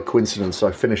by coincidence,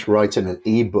 I finished writing an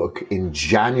ebook in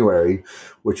January,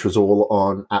 which was all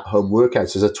on at-home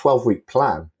workouts. There's a 12-week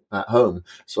plan at home.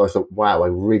 So I thought, wow, I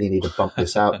really need to bump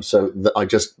this out. So I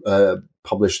just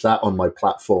published that on my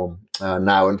platform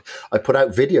now. And I put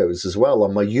out videos as well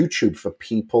on my YouTube for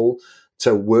people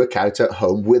to work out at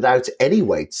home without any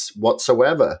weights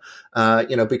whatsoever.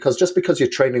 Because you're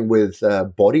training with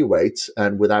body weight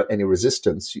and without any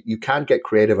resistance, you can get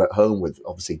creative at home with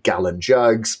obviously gallon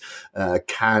jugs,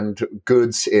 canned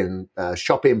goods in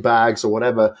shopping bags or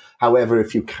whatever. However,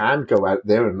 if you can go out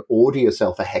there and order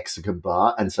yourself a hexagon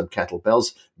bar and some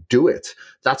kettlebells, do it.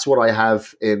 That's what I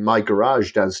have in my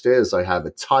garage downstairs. I have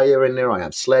a tire in there. I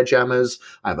have sledgehammers.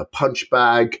 I have a punch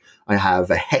bag. I have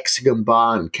a hexagon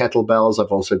bar and kettlebells.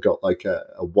 I've also got like a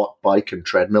watt bike and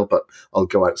treadmill, but I'll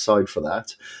go outside for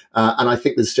that. And I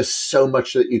think there's just so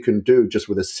much that you can do just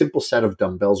with a simple set of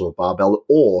dumbbells or barbell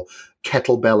or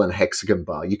kettlebell and hexagon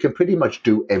bar. You can pretty much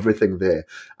do everything there.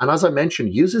 And as I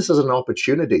mentioned, use this as an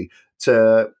opportunity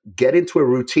to get into a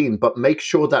routine, but make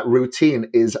sure that routine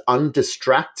is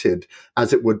undistracted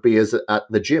as it would be as at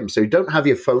the gym. So you don't have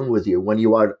your phone with you when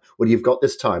you've got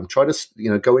this time. Try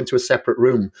to go into a separate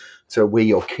room to where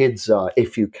your kids are,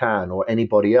 if you can, or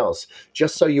anybody else,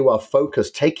 just so you are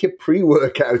focused. Take your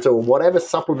pre-workout or whatever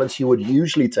supplements you would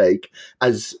usually take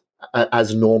as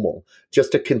normal,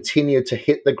 just to continue to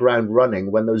hit the ground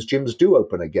running when those gyms do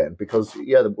open again. Because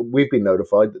we've been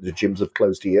notified that the gyms have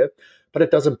closed here, but it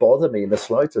doesn't bother me in the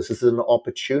slightest. This is an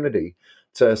opportunity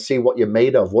to see what you're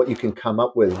made of, what you can come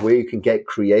up with, where you can get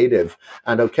creative.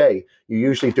 And okay, you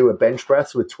usually do a bench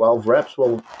press with 12 reps.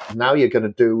 Well, now you're going to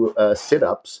do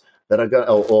sit-ups that are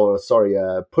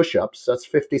going, push-ups. That's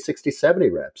 50, 60, 70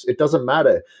 reps. It doesn't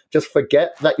matter. Just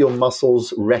forget that your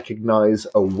muscles recognize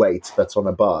a weight that's on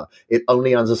a bar. It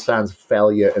only understands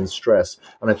failure and stress.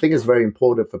 And I think it's very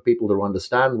important for people to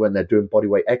understand when they're doing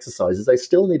bodyweight exercises, they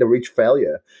still need to reach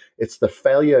failure. It's the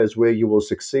failure is where you will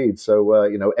succeed. So,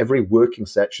 every working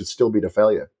set should still be the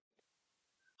failure.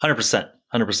 100%.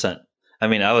 100%. I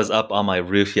mean, I was up on my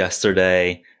roof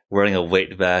yesterday wearing a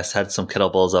weight vest, had some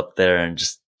kettlebells up there, and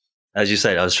just, as you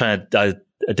said, I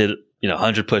did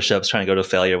 100 push-ups, trying to go to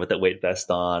failure with that weight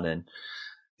vest on and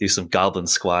do some goblin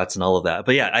squats and all of that.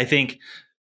 But yeah, I think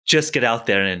just get out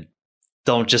there and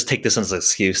don't just take this as an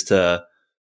excuse to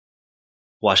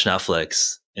watch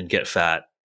Netflix and get fat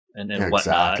and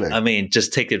whatnot. I mean,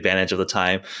 just take advantage of the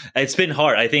time. It's been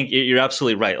hard. I think you're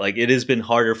absolutely right. Like, it has been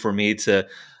harder for me to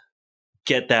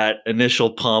get that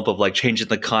initial pump of like changing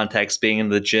the context, being in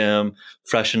the gym,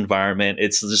 fresh environment.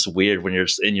 It's just weird when you're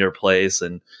in your place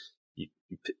and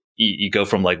you go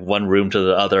from like one room to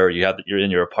the other. You're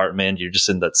in your apartment. You're just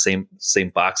in that same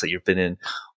box that you've been in,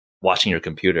 watching your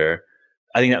computer.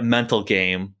 I think that mental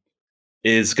game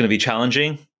is going to be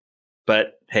challenging,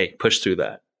 but hey, push through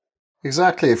that.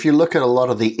 Exactly. If you look at a lot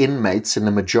of the inmates in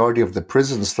the majority of the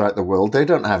prisons throughout the world, they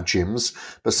don't have gyms,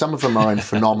 but some of them are in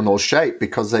phenomenal shape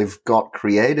because they've got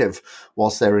creative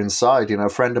whilst they're inside. A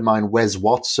friend of mine, Wes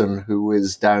Watson, who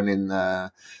is down in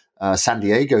San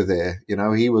Diego there.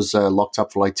 He was locked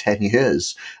up for like 10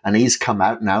 years, and he's come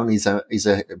out now, and he's a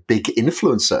big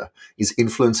influencer. He's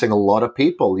influencing a lot of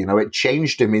people. It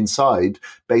changed him inside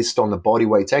based on the body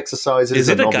weight exercises. Is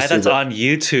it a guy that's on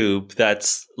YouTube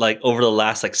that's like over the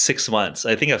last like 6 months?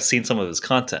 I think I've seen some of his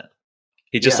content.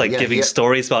 He's just giving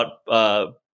stories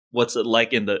about what's it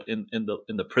like in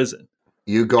the prison.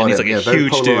 You got it. He's like a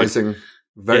huge polarizing dude.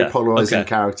 Very polarizing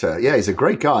character. Yeah, he's a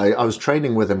great guy. I was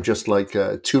training with him just like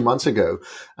 2 months ago,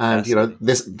 and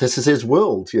this is his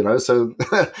world. So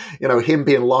him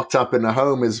being locked up in a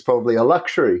home is probably a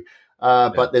luxury.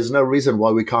 But there's no reason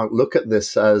why we can't look at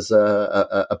this as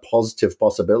a positive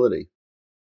possibility.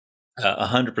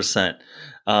 100%.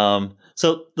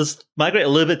 So let's migrate a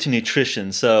little bit to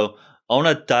nutrition. So I want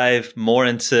to dive more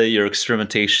into your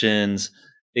experimentations,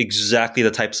 exactly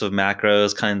the types of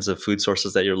macros, kinds of food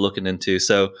sources that you're looking into.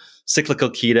 So cyclical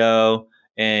keto,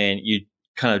 and you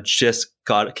kind of just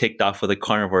got kicked off with a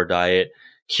carnivore diet.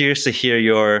 Curious to hear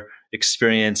your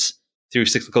experience through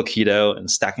cyclical keto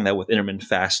and stacking that with intermittent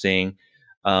fasting.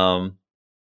 What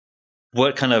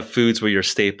kind of foods were your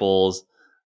staples?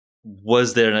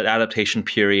 Was there an adaptation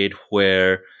period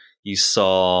where you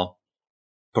saw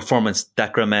performance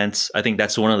decrements? I think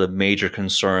that's one of the major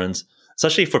concerns,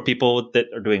 especially for people that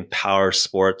are doing power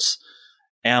sports.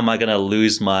 Am I going to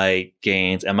lose my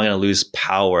gains? Am I going to lose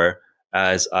power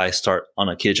as I start on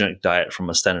a ketogenic diet from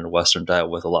a standard Western diet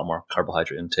with a lot more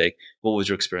carbohydrate intake? What was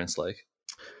your experience like?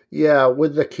 Yeah,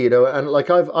 with the keto, and like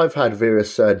I've had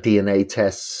various DNA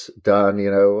tests done,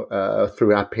 through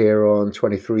Apeiron,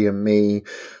 23andMe.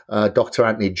 Dr.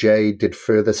 Anthony J did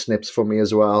further snips for me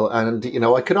as well, and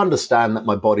I could understand that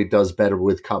my body does better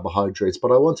with carbohydrates,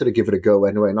 but I wanted to give it a go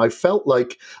anyway. And I felt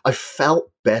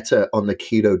better on the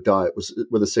keto diet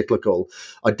with a cyclical.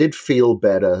 I did feel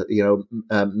better,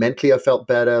 mentally I felt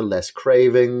better, less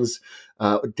cravings.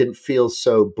 Didn't feel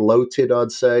so bloated,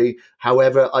 I'd say.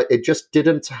 However, it just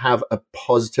didn't have a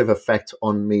positive effect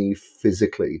on me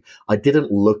physically. I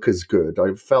didn't look as good.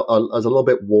 I was a little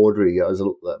bit watery. I was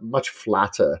much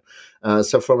flatter.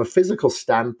 So from a physical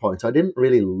standpoint, I didn't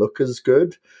really look as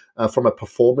good. From a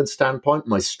performance standpoint,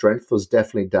 my strength was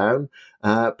definitely down,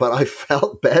 but I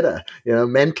felt better,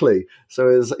 mentally. So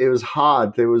it was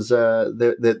hard. There was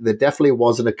there definitely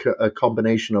wasn't a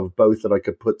combination of both that I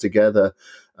could put together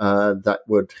that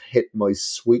would hit my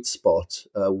sweet spot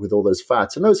with all those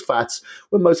fats. And those fats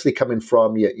were mostly coming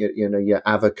from your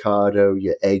avocado,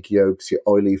 your egg yolks, your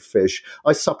oily fish.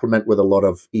 I supplement with a lot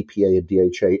of EPA and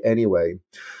DHA anyway.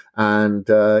 And,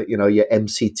 your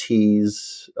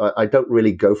MCTs, I don't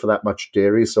really go for that much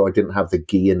dairy, so I didn't have the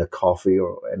ghee in a coffee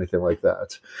or anything like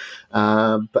that.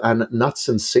 And nuts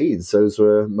and seeds, those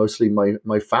were mostly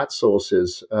my fat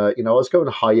sources. I was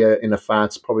going higher in the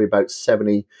fats, probably about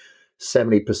 70%,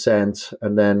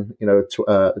 and then,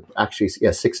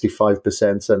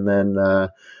 65%. And then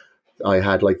I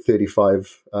had like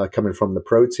 35 coming from the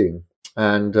protein.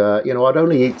 And, I'd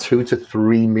only eat 2 to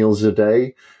 3 meals a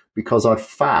day, because I'd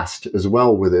fast as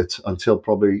well with it until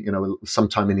probably,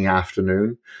 sometime in the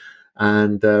afternoon.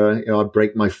 And, I'd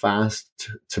break my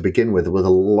fast to begin with a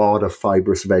lot of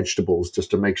fibrous vegetables just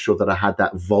to make sure that I had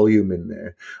that volume in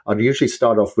there. I'd usually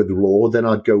start off with raw, then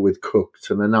I'd go with cooked,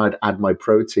 and then I'd add my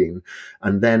protein.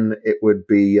 And then it would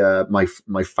be my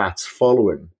fats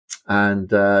following. And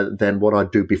then what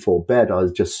I'd do before bed,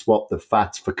 I'd just swap the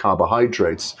fats for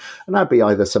carbohydrates. And that'd be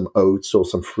either some oats or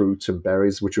some fruits and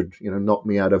berries, which would, knock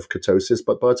me out of ketosis.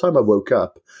 But by the time I woke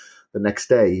up the next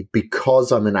day,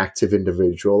 because I'm an active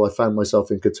individual, I found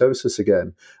myself in ketosis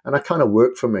again. And that kind of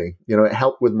worked for me. It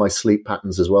helped with my sleep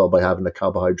patterns as well by having the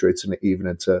carbohydrates in the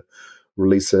evening to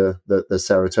release the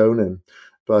serotonin.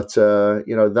 But,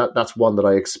 that's one that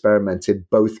I experimented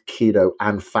both keto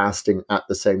and fasting at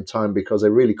the same time, because they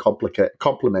really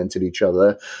complemented each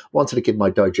other. Wanted to give my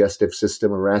digestive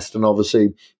system a rest. And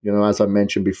obviously, as I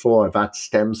mentioned before, I've had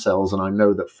stem cells, and I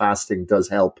know that fasting does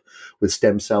help with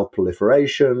stem cell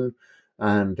proliferation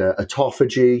and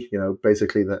autophagy,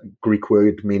 basically the Greek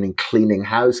word meaning cleaning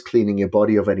house, cleaning your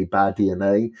body of any bad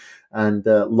DNA. And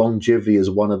longevity is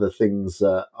one of the things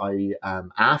I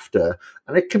am after.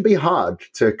 And it can be hard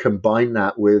to combine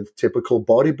that with typical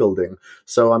bodybuilding.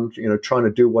 So I'm, trying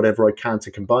to do whatever I can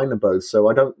to combine them both. So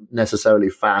I don't necessarily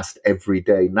fast every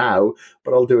day now,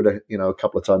 but I'll do it, a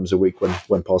couple of times a week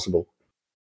when possible.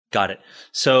 Got it.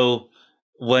 So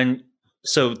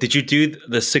did you do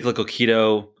the cyclical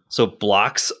keto? So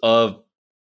blocks of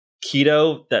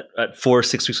keto that at 4 or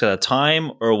 6 weeks at a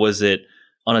time, or was it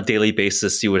on a daily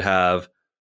basis? You would have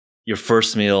your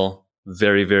first meal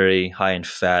very, very high in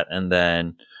fat, and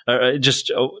then I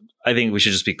think we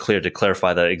should just be clear to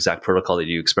clarify the exact protocol that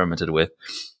you experimented with.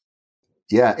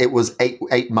 Yeah, it was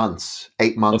 8 months.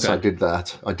 8 months Okay. I did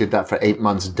that. I did that for 8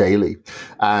 months daily,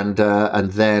 and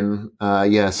then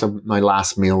so my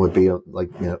last meal would be like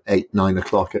 8, 9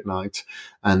 o'clock at night,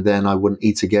 and then I wouldn't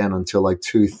eat again until like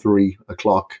 2, 3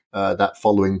 o'clock that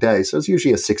following day. So it's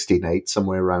usually a 16-8,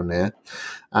 somewhere around there.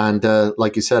 And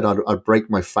like you said, I'd break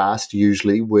my fast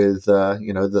usually with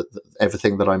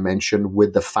everything that I mentioned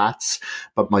with the fats,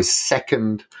 but my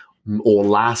second or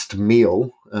last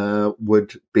meal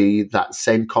would be that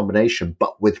same combination,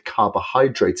 but with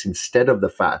carbohydrates instead of the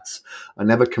fats. I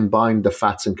never combined the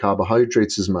fats and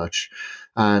carbohydrates as much.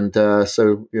 And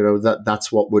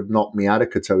that's what would knock me out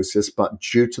of ketosis. But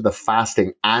due to the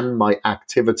fasting and my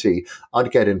activity,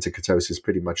 I'd get into ketosis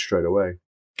pretty much straight away.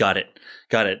 Got it.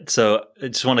 Got it. So I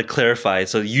just want to clarify.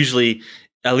 So usually,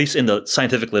 at least in the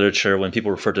scientific literature, when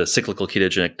people refer to a cyclical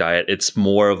ketogenic diet, it's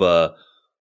more of a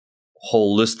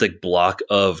holistic block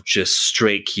of just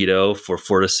straight keto for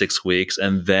 4 to 6 weeks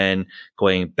and then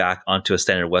going back onto a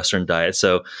standard Western diet.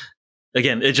 So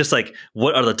again, it's just like,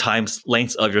 what are the time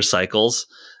lengths of your cycles?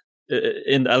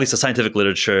 In at least the scientific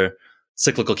literature,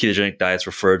 cyclical ketogenic diets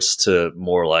refers to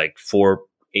more like 4-8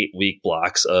 week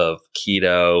blocks of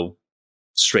keto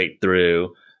straight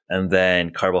through and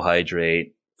then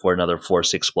carbohydrate for another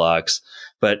 4-6 blocks.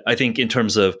 But I think in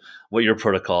terms of what your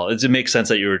protocol, it makes sense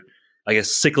that you're, I guess,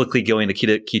 cyclically going to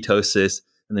ketosis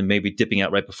and then maybe dipping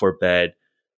out right before bed,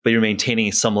 but you're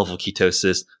maintaining some level of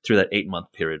ketosis through that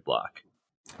 8-month period block.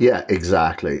 Yeah,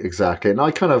 exactly. And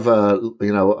I kind of,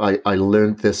 I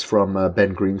learned this from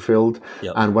Ben Greenfield,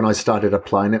 Yep. and when I started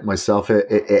applying it myself,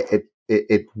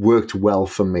 it worked well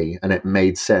for me, and it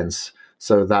made sense.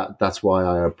 So that's why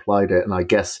I applied it. And I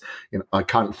guess I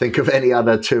can't think of any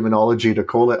other terminology to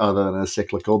call it other than a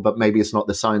cyclical, but maybe it's not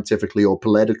the scientifically or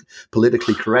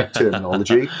politically correct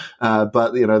terminology.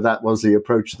 But that was the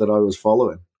approach that I was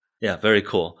following. Yeah, very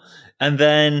cool. And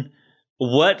then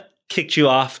what kicked you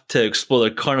off to explore the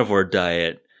carnivore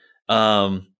diet?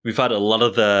 We've had a lot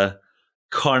of the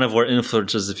carnivore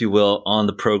influencers, if you will, on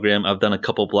the program. I've done a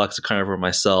couple blocks of carnivore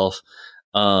myself.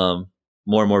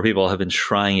 More and more people have been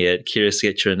trying it. Curious to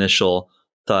get your initial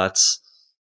thoughts,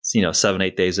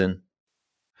 7-8 days in.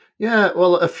 Yeah,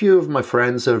 well, a few of my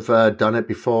friends have done it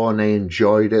before and they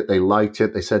enjoyed it. They liked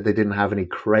it. They said they didn't have any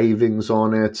cravings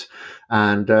on it.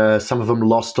 And some of them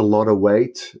lost a lot of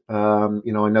weight. I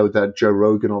know that Joe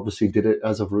Rogan obviously did it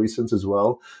as of recent as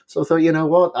well. So I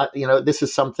thought, this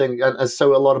is something. And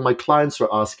so a lot of my clients are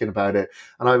asking about it.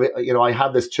 And I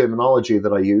have this terminology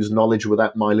that I use, knowledge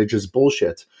without mileage is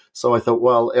bullshit. So I thought,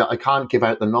 well, I can't give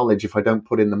out the knowledge if I don't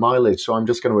put in the mileage. So I'm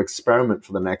just going to experiment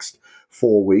for the next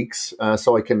 4 weeks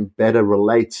so I can better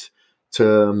relate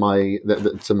to my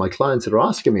clients that are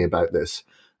asking me about this.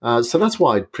 So that's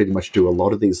why I pretty much do a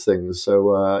lot of these things.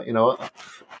 So,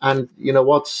 and you know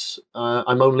what?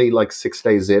 I'm only like 6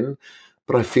 days in,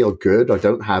 but I feel good. I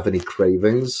don't have any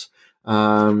cravings.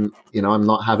 I'm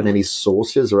not having any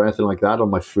sauces or anything like that on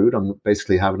my food. I'm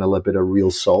basically having a little bit of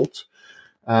real salt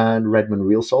and Redmond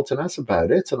real salt, and that's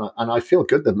about it. And I feel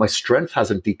good that my strength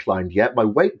hasn't declined yet. My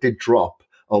weight did drop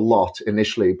a lot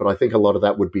initially, but I think a lot of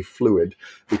that would be fluid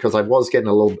because I was getting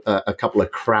a couple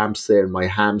of cramps there in my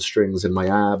hamstrings and my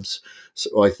abs.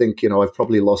 So I think, I've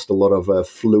probably lost a lot of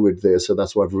fluid there. So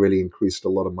that's why I've really increased a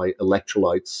lot of my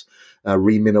electrolytes,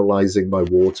 remineralizing my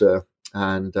water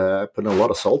and putting a lot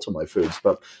of salt on my foods.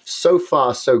 But so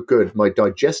far, so good. My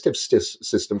digestive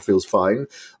system feels fine.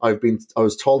 I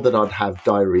was told that I'd have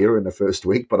diarrhea in the first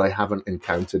week, but I haven't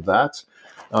encountered that.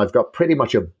 I've got pretty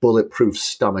much a bulletproof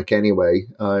stomach anyway.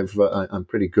 I'm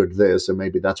pretty good there, so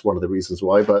maybe that's one of the reasons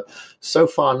why. But so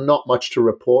far, not much to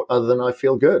report other than I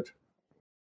feel good.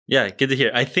 Yeah, good to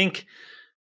hear. I think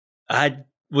I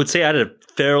would say I had a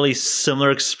fairly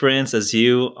similar experience as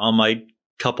you on my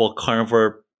couple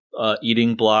carnivore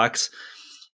eating blocks.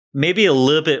 Maybe a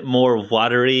little bit more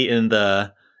watery in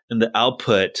the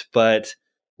output, but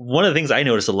one of the things I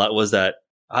noticed a lot was that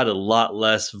I had a lot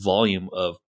less volume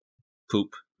of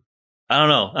poop. I don't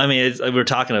know. I mean, we're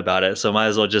talking about it, so might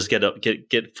as well just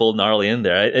get full gnarly in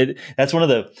there. That's one of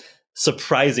the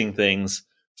surprising things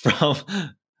from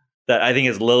that I think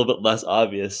is a little bit less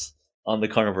obvious on the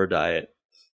carnivore diet.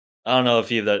 I don't know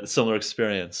if you have that similar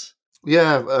experience.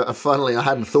 Yeah, funnily, I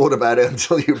hadn't thought about it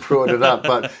until you brought it up.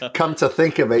 But come to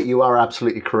think of it, you are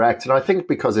absolutely correct. And I think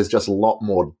because there's just a lot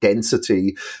more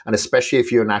density, and especially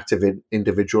if you're an active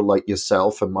individual like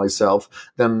yourself and myself,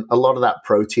 then a lot of that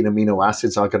protein, amino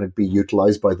acids are going to be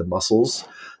utilized by the muscles.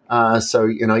 So,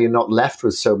 you're not left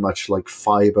with so much like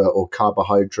fiber or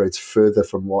carbohydrates further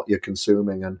from what you're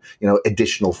consuming and,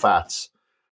 additional fats.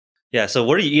 Yeah. So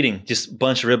what are you eating? Just a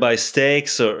bunch of ribeye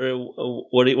steaks, or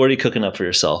what are you cooking up for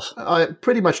yourself? I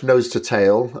pretty much nose to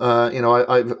tail.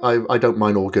 I don't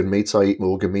mind organ meats. I eat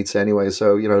organ meats anyway.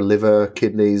 So liver,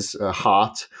 kidneys,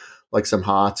 heart, like some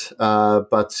heart.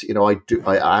 But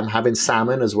I'm having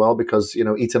salmon as well because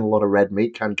eating a lot of red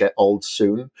meat can get old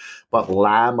soon. But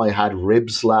lamb, I had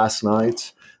ribs last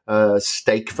night.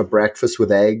 Steak for breakfast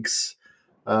with eggs.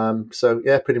 So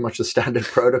yeah, pretty much the standard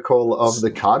protocol of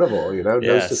the carnivore. Nose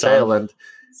Yeah. to tail, and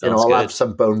Sounds I'll good. have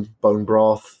some bone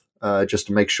broth. Just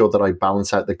to make sure that I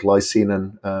balance out the glycine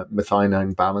and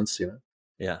methionine balance,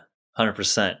 Yeah,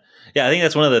 100%. Yeah, I think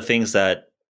that's one of the things that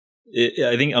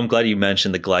I think I'm glad you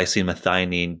mentioned the glycine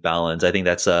methionine balance. I think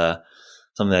that's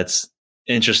something that's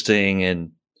interesting,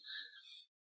 and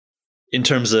in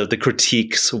terms of the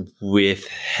critiques with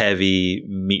heavy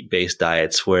meat-based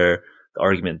diets, where the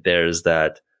argument there is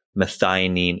that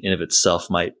methionine in of itself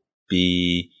might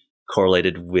be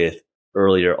correlated with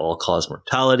earlier all-cause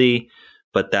mortality,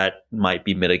 but that might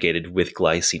be mitigated with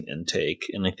glycine intake.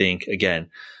 And I think, again,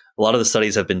 a lot of the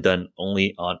studies have been done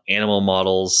only on animal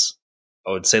models.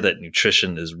 I would say that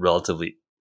nutrition is relatively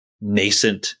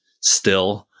nascent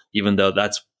still, even though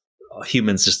that's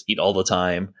humans just eat all the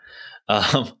time.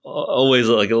 Always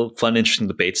like a fun, interesting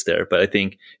debates there. But I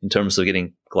think in terms of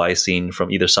getting glycine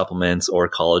from either supplements or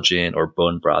collagen or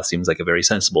bone broth seems like a very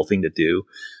sensible thing to do.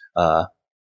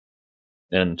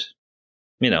 And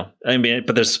I mean,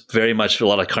 but there's very much a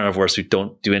lot of carnivores who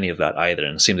don't do any of that either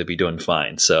and seem to be doing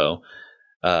fine. So,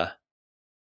 a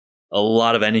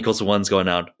lot of N=1s going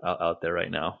out there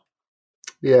right now.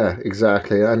 Yeah,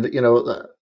 exactly. And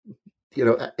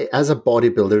as a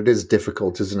bodybuilder, it is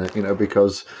difficult, isn't it?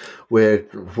 Because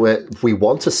we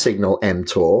want to signal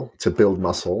mTOR to build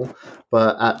muscle,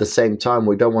 but at the same time,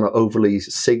 we don't want to overly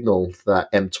signal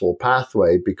that mTOR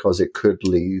pathway because it could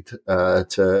lead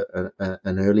to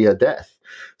an earlier death.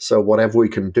 So whatever we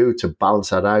can do to balance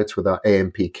that out with our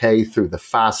AMPK through the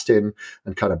fasting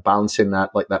and kind of balancing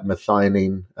that, like that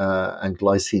methionine and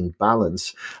glycine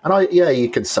balance. And you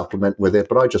can supplement with it,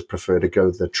 but I just prefer to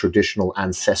go the traditional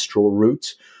ancestral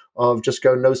route of just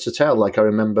go nose to tail. Like I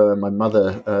remember my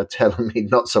mother telling me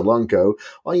not so long ago,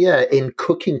 oh yeah, in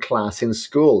cooking class in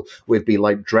school, we'd be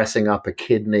like dressing up a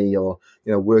kidney or,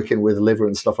 working with liver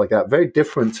and stuff like that. Very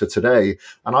different to today.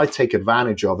 And I take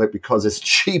advantage of it because it's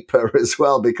cheaper as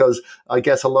well, because I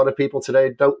guess a lot of people today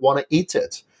don't want to eat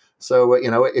it. So,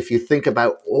 if you think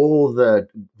about all the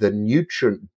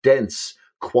nutrient dense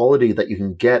quality that you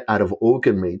can get out of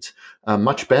organ meat,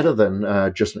 much better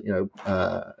than just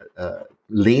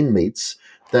lean meats,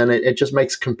 then it just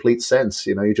makes complete sense.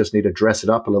 You just need to dress it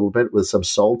up a little bit with some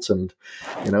salt, and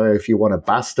if you want to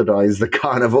bastardize the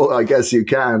carnivore, I guess you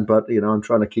can, but I'm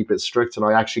trying to keep it strict, and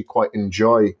I actually quite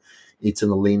enjoy eating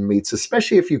the lean meats,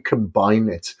 especially if you combine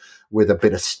it with a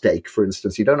bit of steak, for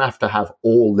instance. You don't have to have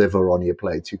all liver on your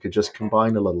plate. You could just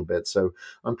combine a little bit. So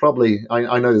I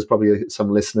know there's probably some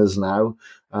listeners now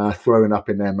throwing up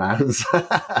in their mouths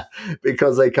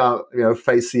because they can't,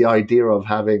 face the idea of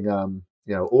having,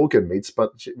 organ meats.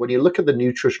 But when you look at the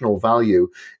nutritional value,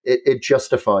 it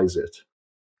justifies it.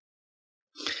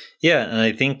 Yeah, and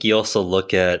I think you also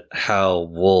look at how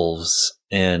wolves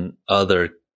and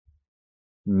other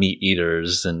meat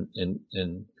eaters and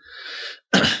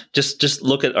just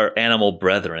look at our animal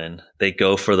brethren. They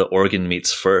go for the organ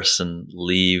meats first and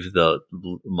leave the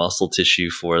muscle tissue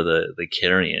for the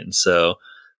carrion. So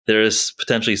there is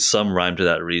potentially some rhyme to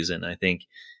that reason. I think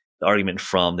the argument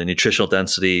from the nutritional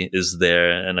density is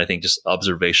there, and I think just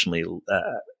observationally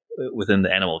within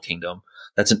the animal kingdom,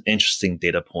 that's an interesting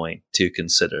data point to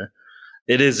consider.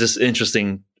 It is just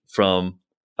interesting from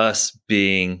us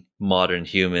being modern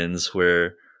humans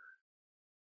where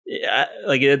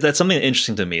that's something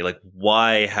interesting to me. Like,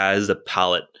 why has the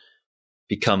palate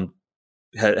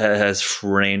has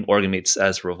framed organ meats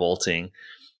as revolting?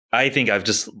 I think I've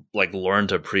just learned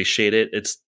to appreciate it.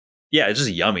 It's just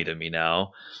yummy to me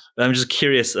now. But I'm just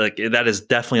curious. That is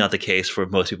definitely not the case for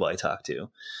most people I talk to.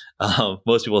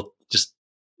 Most people just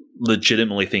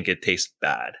legitimately think it tastes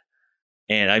bad,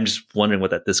 and I'm just wondering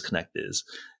what that disconnect is.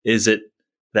 Is it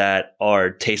that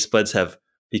our taste buds have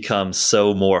become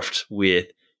so morphed with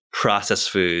processed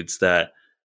foods that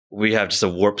we have just a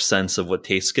warped sense of what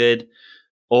tastes good?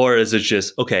 Or is it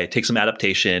just, okay, take some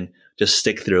adaptation, just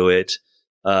stick through it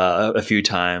a few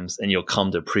times and you'll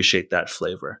come to appreciate that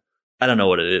flavor? I don't know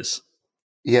what it is.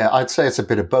 Yeah, I'd say it's a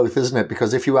bit of both, isn't it?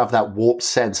 Because if you have that warped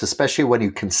sense, especially when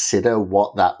you consider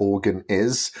what that organ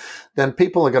is, then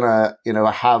people are going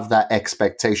to, have that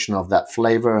expectation of that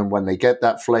flavor. And when they get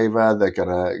that flavor, they're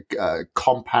going to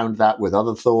compound that with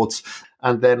other thoughts.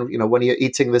 And then, when you're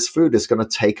eating this food, it's going to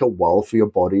take a while for your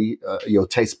body, your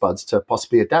taste buds to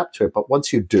possibly adapt to it. But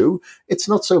once you do, it's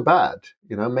not so bad.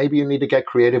 Maybe you need to get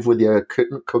creative with your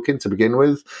cooking to begin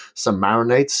with, some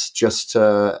marinades just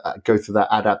to go through that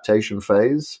adaptation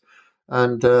phase,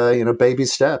 and, baby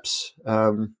steps.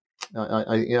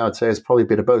 I'd say it's probably a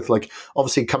bit of both. Like,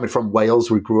 obviously, coming from Wales,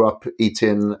 we grew up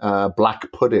eating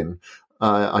black pudding.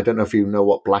 I don't know if you know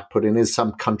what black pudding is.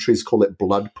 Some countries call it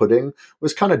blood pudding. It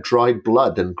was kind of dried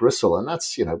blood and gristle. And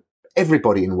that's,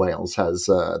 everybody in Wales has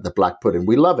the black pudding.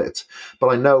 We love it. But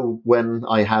I know when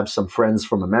I have some friends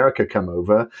from America come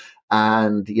over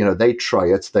and, they try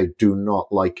it, they do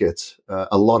not like it.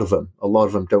 A lot of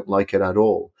them don't like it at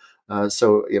all.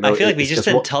 So, I feel like we just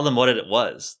didn't tell them what it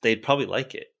was. They'd probably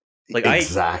like it. Like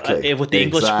exactly. With the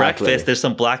English breakfast, there's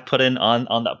some black pudding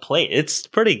on that plate. It's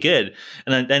pretty good.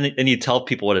 And then you tell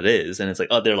people what it is, and it's like,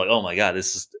 they're like, oh my God,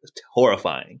 this is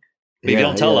horrifying. But if you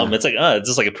don't tell them, it's like, it's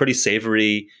just like a pretty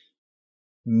savory,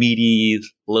 meaty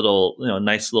little,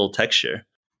 nice little texture.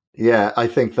 Yeah, I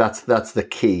think that's the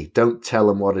key. Don't tell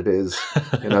them what it is.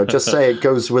 Just say it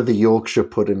goes with the Yorkshire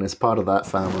pudding. It's part of that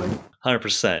family.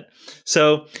 100%.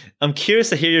 So I'm curious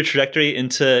to hear your trajectory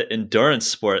into endurance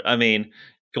sport. I mean,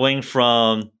 going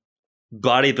from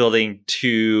bodybuilding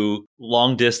to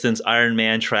long distance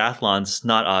Ironman triathlons,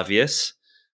 not obvious.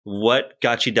 What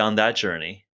got you down that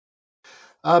journey?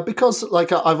 Because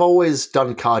I've always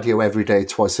done cardio every day,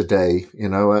 twice a day,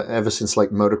 ever since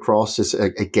motocross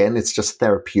it's just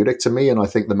therapeutic to me. And I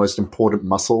think the most important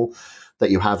muscle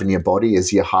that you have in your body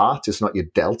is your heart. It's not your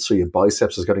delts or your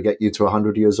biceps is going to get you to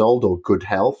 100 years old or good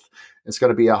health. It's going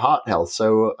to be your heart health.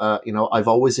 So, I've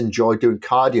always enjoyed doing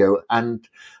cardio, and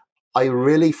I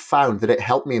really found that it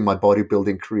helped me in my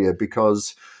bodybuilding career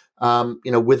because,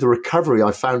 with the recovery,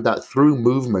 I found that through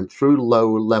movement, through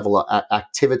low level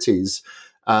activities,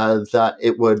 that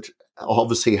it would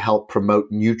obviously help promote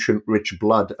nutrient-rich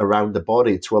blood around the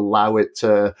body to allow it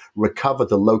to recover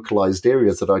the localized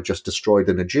areas that I just destroyed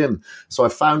in a gym. So I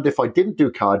found if I didn't do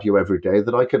cardio every day,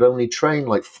 that I could only train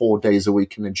 4 days a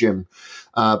week in a gym.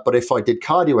 But if I did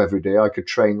cardio every day, I could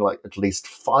train at least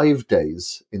 5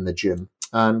 days in the gym.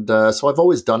 And so I've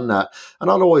always done that.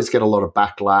 And I'll always get a lot of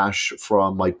backlash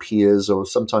from my peers, or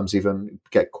sometimes even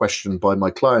get questioned by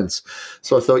my clients.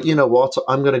 So I thought, you know what,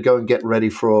 I'm going to go and get ready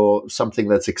for something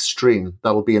that's extreme.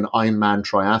 That'll be an Ironman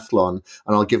triathlon.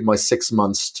 And I'll give my 6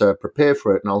 months to prepare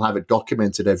for it. And I'll have it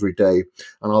documented every day.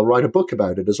 And I'll write a book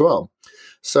about it as well.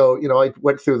 So, I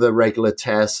went through the regular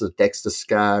tests, the DEXA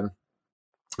scan,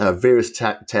 various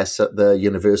tests at the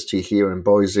university here in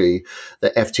Boise,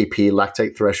 the FTP,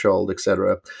 lactate threshold,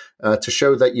 etc., to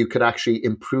show that you could actually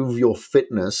improve your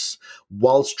fitness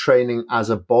whilst training as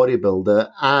a bodybuilder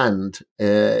and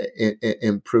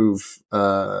improve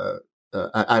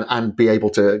and be able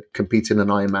to compete in an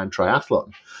Ironman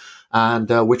triathlon. And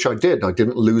which I did. I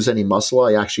didn't lose any muscle.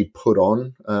 I actually put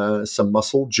on some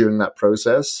muscle during that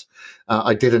process.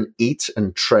 I didn't eat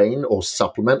and train or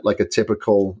supplement like a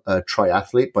typical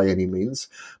triathlete by any means,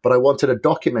 but I wanted to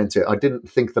document it. I didn't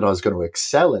think that I was going to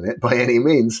excel in it by any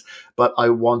means, but I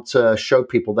want to show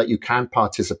people that you can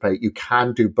participate. You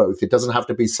can do both. It doesn't have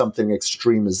to be something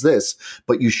extreme as this,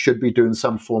 but you should be doing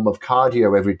some form of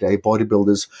cardio every day.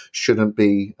 Bodybuilders shouldn't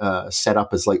be set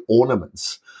up as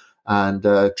ornaments and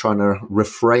trying to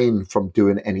refrain from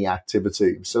doing any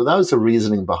activity. So that was the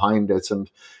reasoning behind it. And,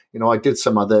 I did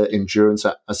some other endurance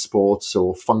sports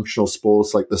or functional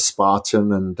sports like the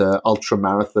Spartan and ultra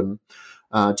marathon,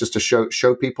 just to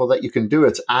show people that you can do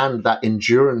it, and that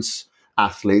endurance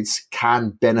athletes can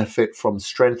benefit from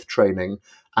strength training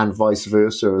and vice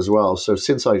versa as well. So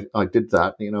since I did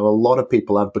that, a lot of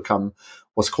people have become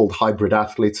what's called hybrid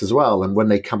athletes as well. And when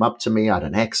they come up to me at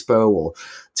an expo or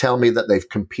tell me that they've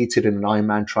competed in an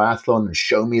Ironman triathlon and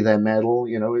show me their medal,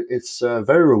 it's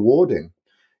very rewarding.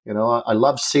 I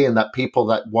love seeing that people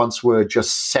that once were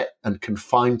just set and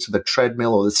confined to the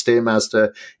treadmill or the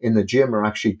Stairmaster in the gym are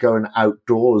actually going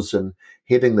outdoors and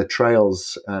hitting the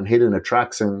trails and hitting the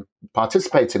tracks and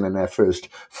participating in their first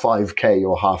 5K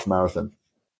or half marathon.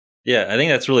 Yeah, I think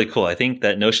that's really cool. I think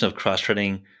that notion of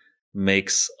cross-training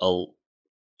makes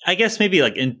I guess maybe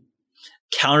in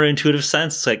counterintuitive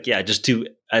sense, just do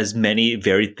as many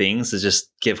varied things as just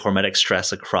give hormetic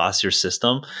stress across your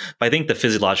system. But I think the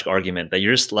physiological argument that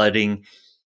you're just letting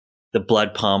the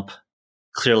blood pump,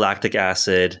 clear lactic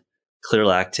acid, clear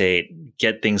lactate,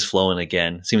 get things flowing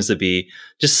again seems to be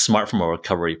just smart from a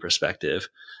recovery perspective.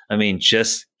 I mean,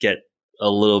 just get a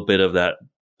little bit of that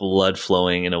blood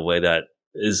flowing in a way that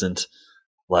isn't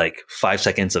 5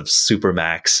 seconds of super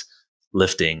max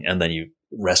lifting and then you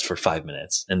rest for 5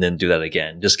 minutes and then do that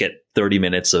again. Just get 30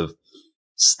 minutes of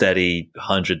steady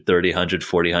 130,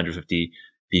 140, 150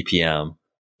 BPM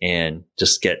and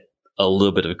just get a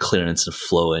little bit of clearance and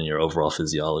flow in your overall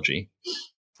physiology.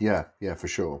 Yeah, for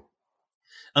sure.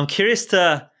 I'm curious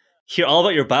to hear all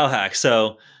about your biohack.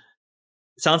 So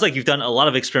it sounds like you've done a lot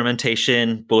of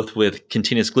experimentation, both with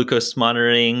continuous glucose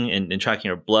monitoring and tracking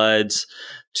your bloods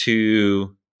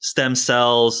to stem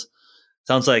cells.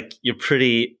 Sounds like you're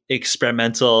pretty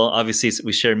experimental. Obviously,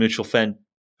 we share a mutual friend,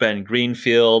 Ben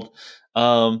Greenfield.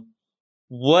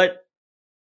 What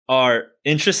are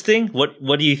interesting?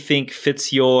 What do you think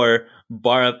fits your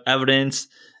bar of evidence?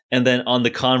 And then on the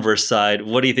converse side,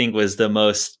 what do you think was the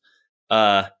most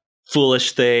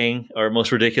foolish thing or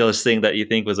most ridiculous thing that you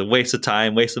think was a waste of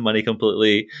time, waste of money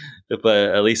completely, but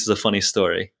at least it's a funny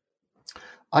story?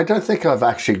 I don't think I've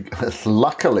actually,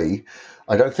 luckily,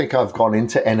 I don't think I've gone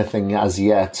into anything as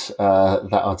yet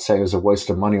that I'd say is a waste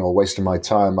of money or a waste of my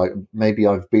time. Maybe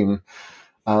I've been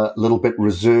a little bit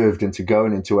reserved into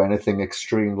going into anything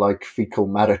extreme like fecal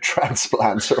matter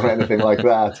transplants or anything like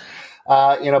that.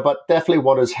 But definitely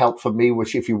what has helped for me,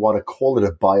 which if you want to call it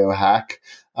a biohack,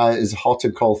 is hot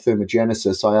and cold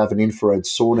thermogenesis. I have an infrared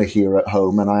sauna here at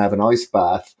home and I have an ice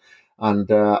bath.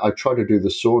 And I try to do the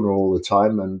sauna all the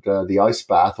time and the ice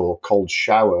bath or cold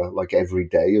shower like every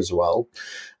day as well.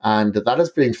 And that has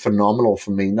been phenomenal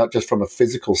for me, not just from a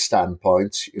physical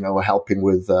standpoint, helping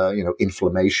with,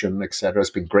 inflammation, etc. It's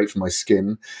been great for my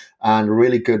skin and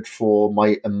really good for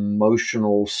my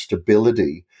emotional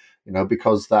stability.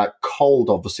 Because that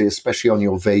cold, obviously, especially on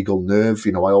your vagal nerve,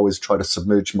 I always try to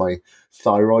submerge my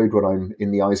thyroid when I'm in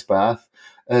the ice bath.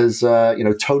 As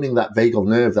toning that vagal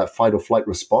nerve, that fight or flight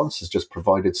response has just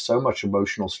provided so much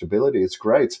emotional stability. It's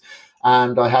great.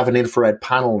 And I have an infrared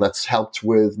panel that's helped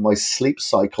with my sleep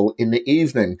cycle in the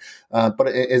evening. But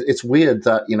it's weird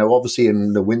that, obviously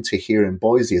in the winter here in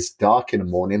Boise, it's dark in the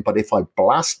morning. But if I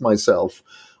blast myself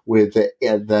with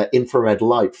the infrared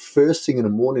light first thing in the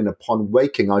morning upon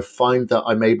waking, I find that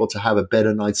I'm able to have a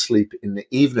better night's sleep in the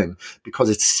evening because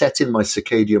it's set in my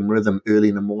circadian rhythm early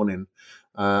in the morning.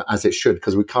 As it should,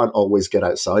 because we can't always get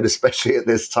outside, especially at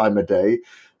this time of day.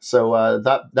 So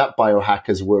that biohack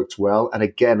has worked well. And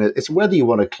again, it's whether you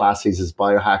want to class these as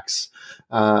biohacks,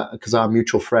 because our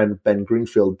mutual friend Ben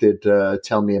Greenfield did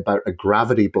tell me about a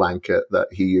gravity blanket that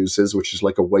he uses, which is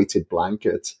like a weighted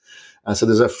blanket. So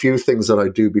there's a few things that I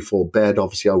do before bed.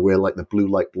 Obviously, I wear like the blue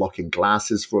light blocking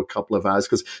glasses for a couple of hours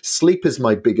because sleep is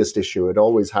my biggest issue. It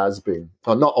always has been.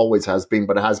 Well, not always has been,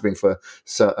 but it has been for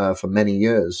many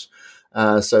years.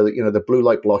 So the blue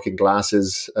light blocking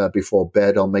glasses before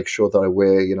bed, I'll make sure that I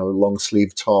wear, long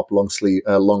sleeve top,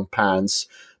 long pants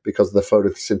because of the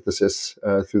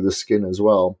photosynthesis through the skin as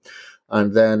well.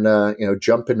 And then,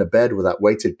 jump into bed with that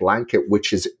weighted blanket,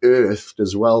 which is earthed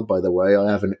as well, by the way. I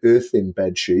have an earthen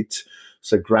bed sheet.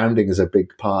 So grounding is a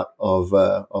big part of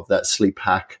that sleep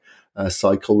hack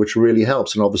cycle, which really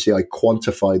helps. And obviously I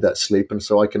quantify that sleep. And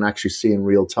so I can actually see in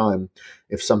real time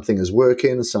if something is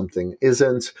working, something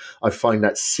isn't. I find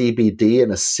that CBD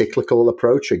in a cyclical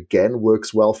approach, again,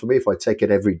 works well for me. If I take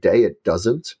it every day, it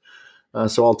doesn't.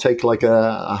 So I'll take like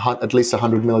at least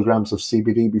 100 milligrams of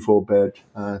CBD before bed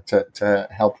to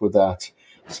help with that.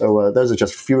 So those are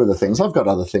just a few of the things. I've got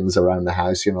other things around the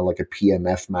house, like a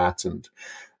PMF mat and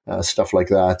stuff like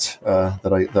that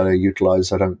that I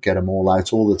utilize. I don't get them all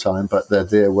out all the time, but they're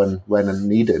there when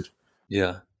needed.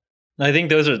 Yeah. I think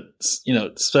those are,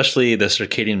 especially the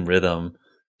circadian rhythm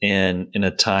and in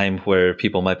a time where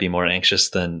people might be more anxious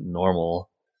than normal,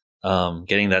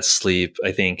 getting that sleep.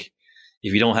 I think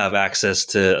if you don't have access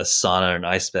to a sauna or an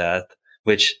ice bath,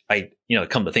 which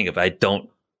come to think of it, I don't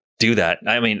do that.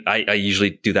 I mean, I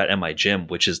usually do that at my gym,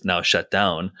 which is now shut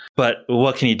down. But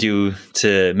what can you do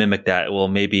to mimic that? Well,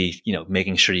 maybe,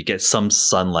 making sure you get some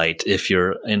sunlight. If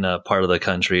you're in a part of the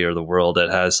country or the world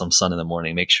that has some sun in the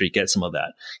morning, make sure you get some of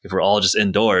that. If we're all just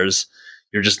indoors,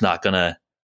 you're just not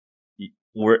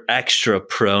we're extra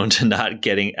prone to not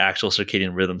getting actual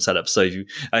circadian rhythm set up. So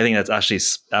I think that's actually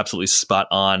absolutely spot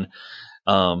on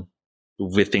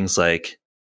with things like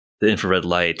the infrared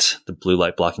light, the blue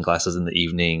light blocking glasses in the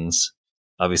evenings,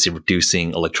 obviously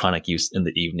reducing electronic use in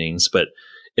the evenings. But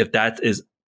if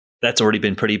that's already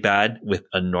been pretty bad with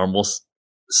a normal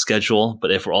schedule.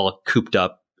 But if we're all cooped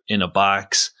up in a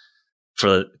box for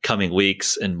the coming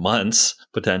weeks and months,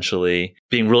 potentially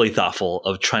being really thoughtful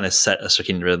of trying to set a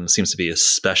circadian rhythm seems to be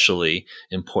especially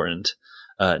important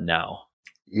now.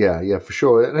 Yeah, for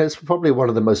sure. And it's probably one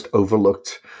of the most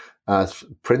overlooked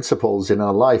principles in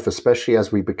our life, especially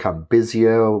as we become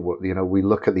busier. You know, we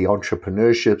look at the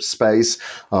entrepreneurship space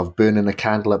of burning a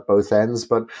candle at both ends.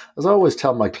 But as I always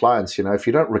tell my clients, you know, if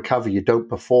you don't recover, you don't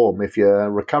perform. If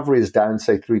your recovery is down,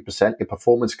 say 3%, your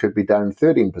performance could be down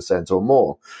 13% or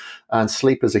more. And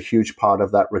sleep is a huge part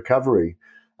of that recovery.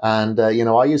 And, you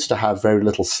know, I used to have very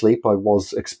little sleep. I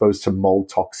was exposed to mold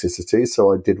toxicity.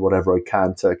 So I did whatever I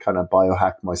can to kind of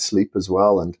biohack my sleep as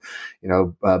well. And, you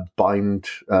know, bind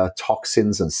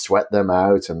toxins and sweat them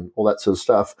out and all that sort of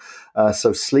stuff.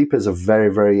 So sleep is a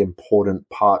very, very important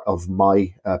part of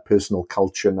my personal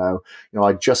culture now. You know,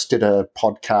 I just did a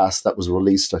podcast that was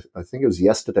released, I think it was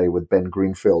yesterday, with Ben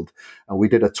Greenfield. And we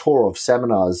did a tour of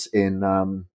seminars in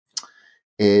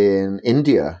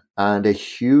India, and a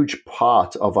huge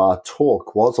part of our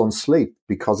talk was on sleep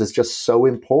because it's just so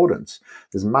important.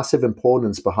 There's massive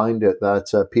importance behind it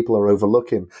that people are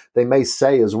overlooking. They may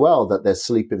say as well that they're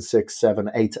sleeping 6,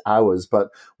 7, 8 hours, but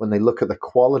when they look at the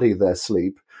quality of their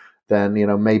sleep, then, you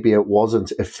know, maybe it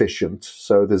wasn't efficient.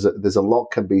 So there's a lot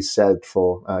can be said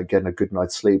for getting a good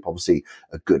night's sleep. Obviously,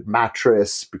 a good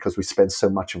mattress, because we spend so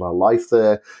much of our life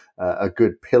there. A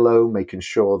good pillow, making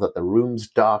sure that the room's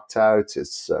darked out,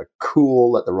 it's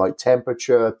cool at the right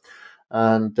temperature,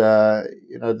 and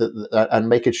you know, and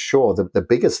making sure that the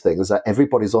biggest thing is that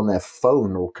everybody's on their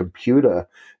phone or computer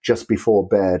just before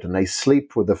bed, and they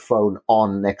sleep with the phone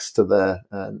on next to their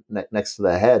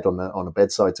head on a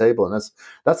bedside table, and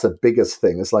that's the biggest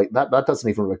thing. It's like that doesn't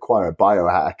even require a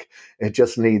biohack; it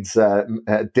just needs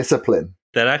discipline.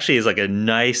 That actually is like a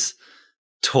nice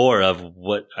tour of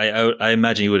what I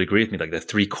imagine you would agree with me, like the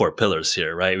 3 core pillars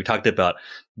here, right? We talked about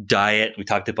diet, we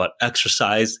talked about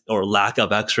exercise or lack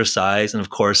of exercise, and of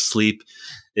course, sleep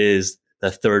is the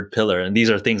 3rd pillar. And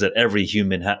these are things that every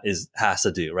human has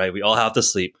to do, right? We all have to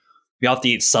sleep. We have to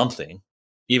eat something.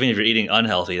 Even if you're eating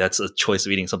unhealthy, that's a choice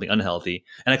of eating something unhealthy.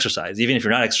 And exercise. Even if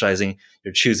you're not exercising,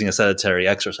 you're choosing a sedentary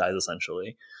exercise,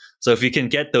 essentially. So if you can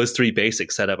get those 3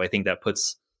 basics set up, I think that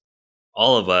puts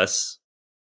all of us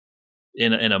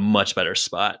in a much better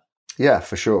spot. Yeah,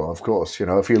 for sure. Of course. You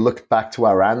know, if you look back to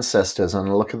our ancestors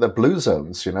and look at the blue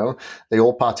zones, you know, they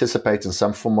all participate in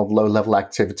some form of low level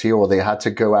activity, or they had to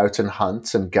go out and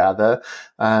hunt and gather,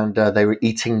 and they were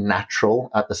eating natural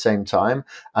at the same time,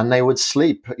 and they would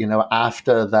sleep, you know,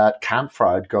 after that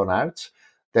campfire had gone out.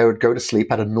 They would go to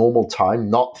sleep at a normal time,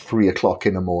 not 3 o'clock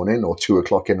in the morning or 2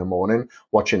 o'clock in the morning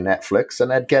watching Netflix, and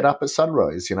they'd get up at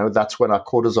sunrise. You know, that's when our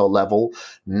cortisol level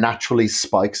naturally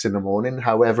spikes in the morning.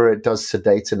 However, it does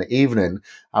sedate in the evening.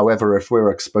 However, if we're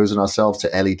exposing ourselves to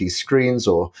LED screens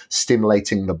or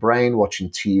stimulating the brain, watching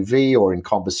TV or in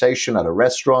conversation at a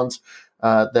restaurant,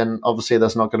 then obviously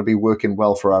that's not going to be working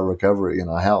well for our recovery and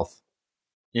our health.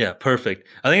 Yeah, perfect.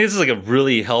 I think this is like a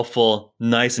really helpful,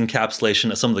 nice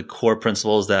encapsulation of some of the core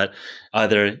principles that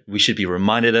either we should be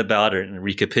reminded about or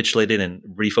recapitulated and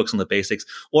refocus on the basics,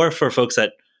 or for folks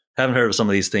that haven't heard of some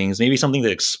of these things, maybe something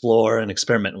to explore and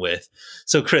experiment with.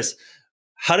 So, Kris,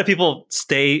 how do people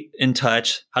stay in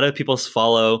touch? How do people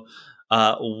follow?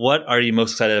 What are you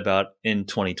most excited about in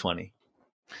 2020?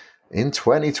 In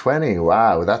 2020,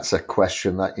 wow, that's a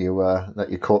question that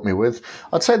you caught me with.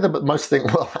 I'd say the most thing.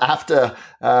 Well, after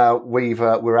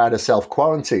we're out of self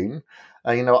quarantine,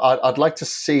 you know, I'd like to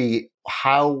see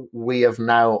how we have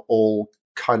now all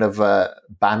kind of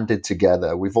banded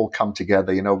together. We've all come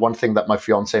together. You know, one thing that my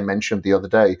fiance mentioned the other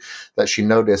day that she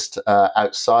noticed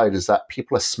outside is that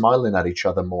people are smiling at each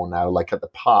other more now, like at the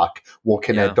park,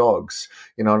 walking their dogs,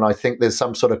 you know, and I think there's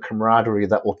some sort of camaraderie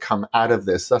that will come out of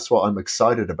this. That's what I'm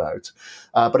excited about.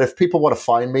 But if people want to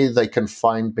find me, they can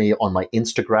find me on my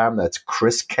Instagram. That's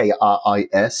Kris,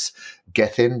 Kris,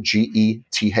 Gethin,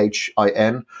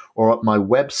 Gethin, or at my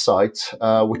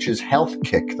website, which is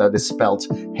HealthKick, that is spelled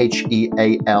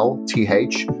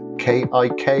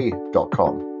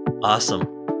HealthKik.com.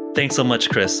 Awesome. Thanks so much,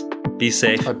 Kris. Be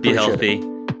safe, be healthy,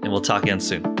 and we'll talk again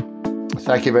soon.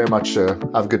 Thank you very much, sir.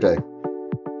 Have a good day.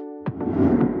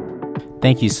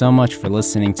 Thank you so much for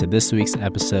listening to this week's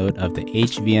episode of the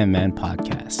HVMN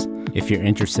podcast. If you're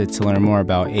interested to learn more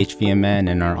about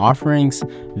HVMN and our offerings,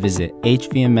 visit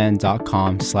hvmn.com/pod.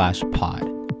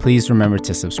 Please remember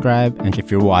to subscribe, and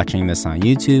if you're watching this on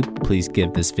YouTube, please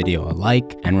give this video a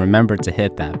like, and remember to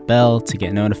hit that bell to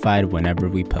get notified whenever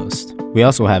we post. We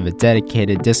also have a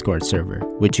dedicated Discord server,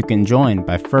 which you can join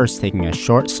by first taking a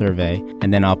short survey,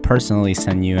 and then I'll personally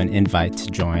send you an invite to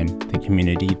join the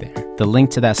community there. The link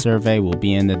to that survey will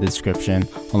be in the description,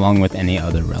 along with any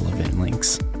other relevant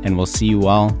links. And we'll see you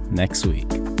all next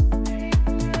week.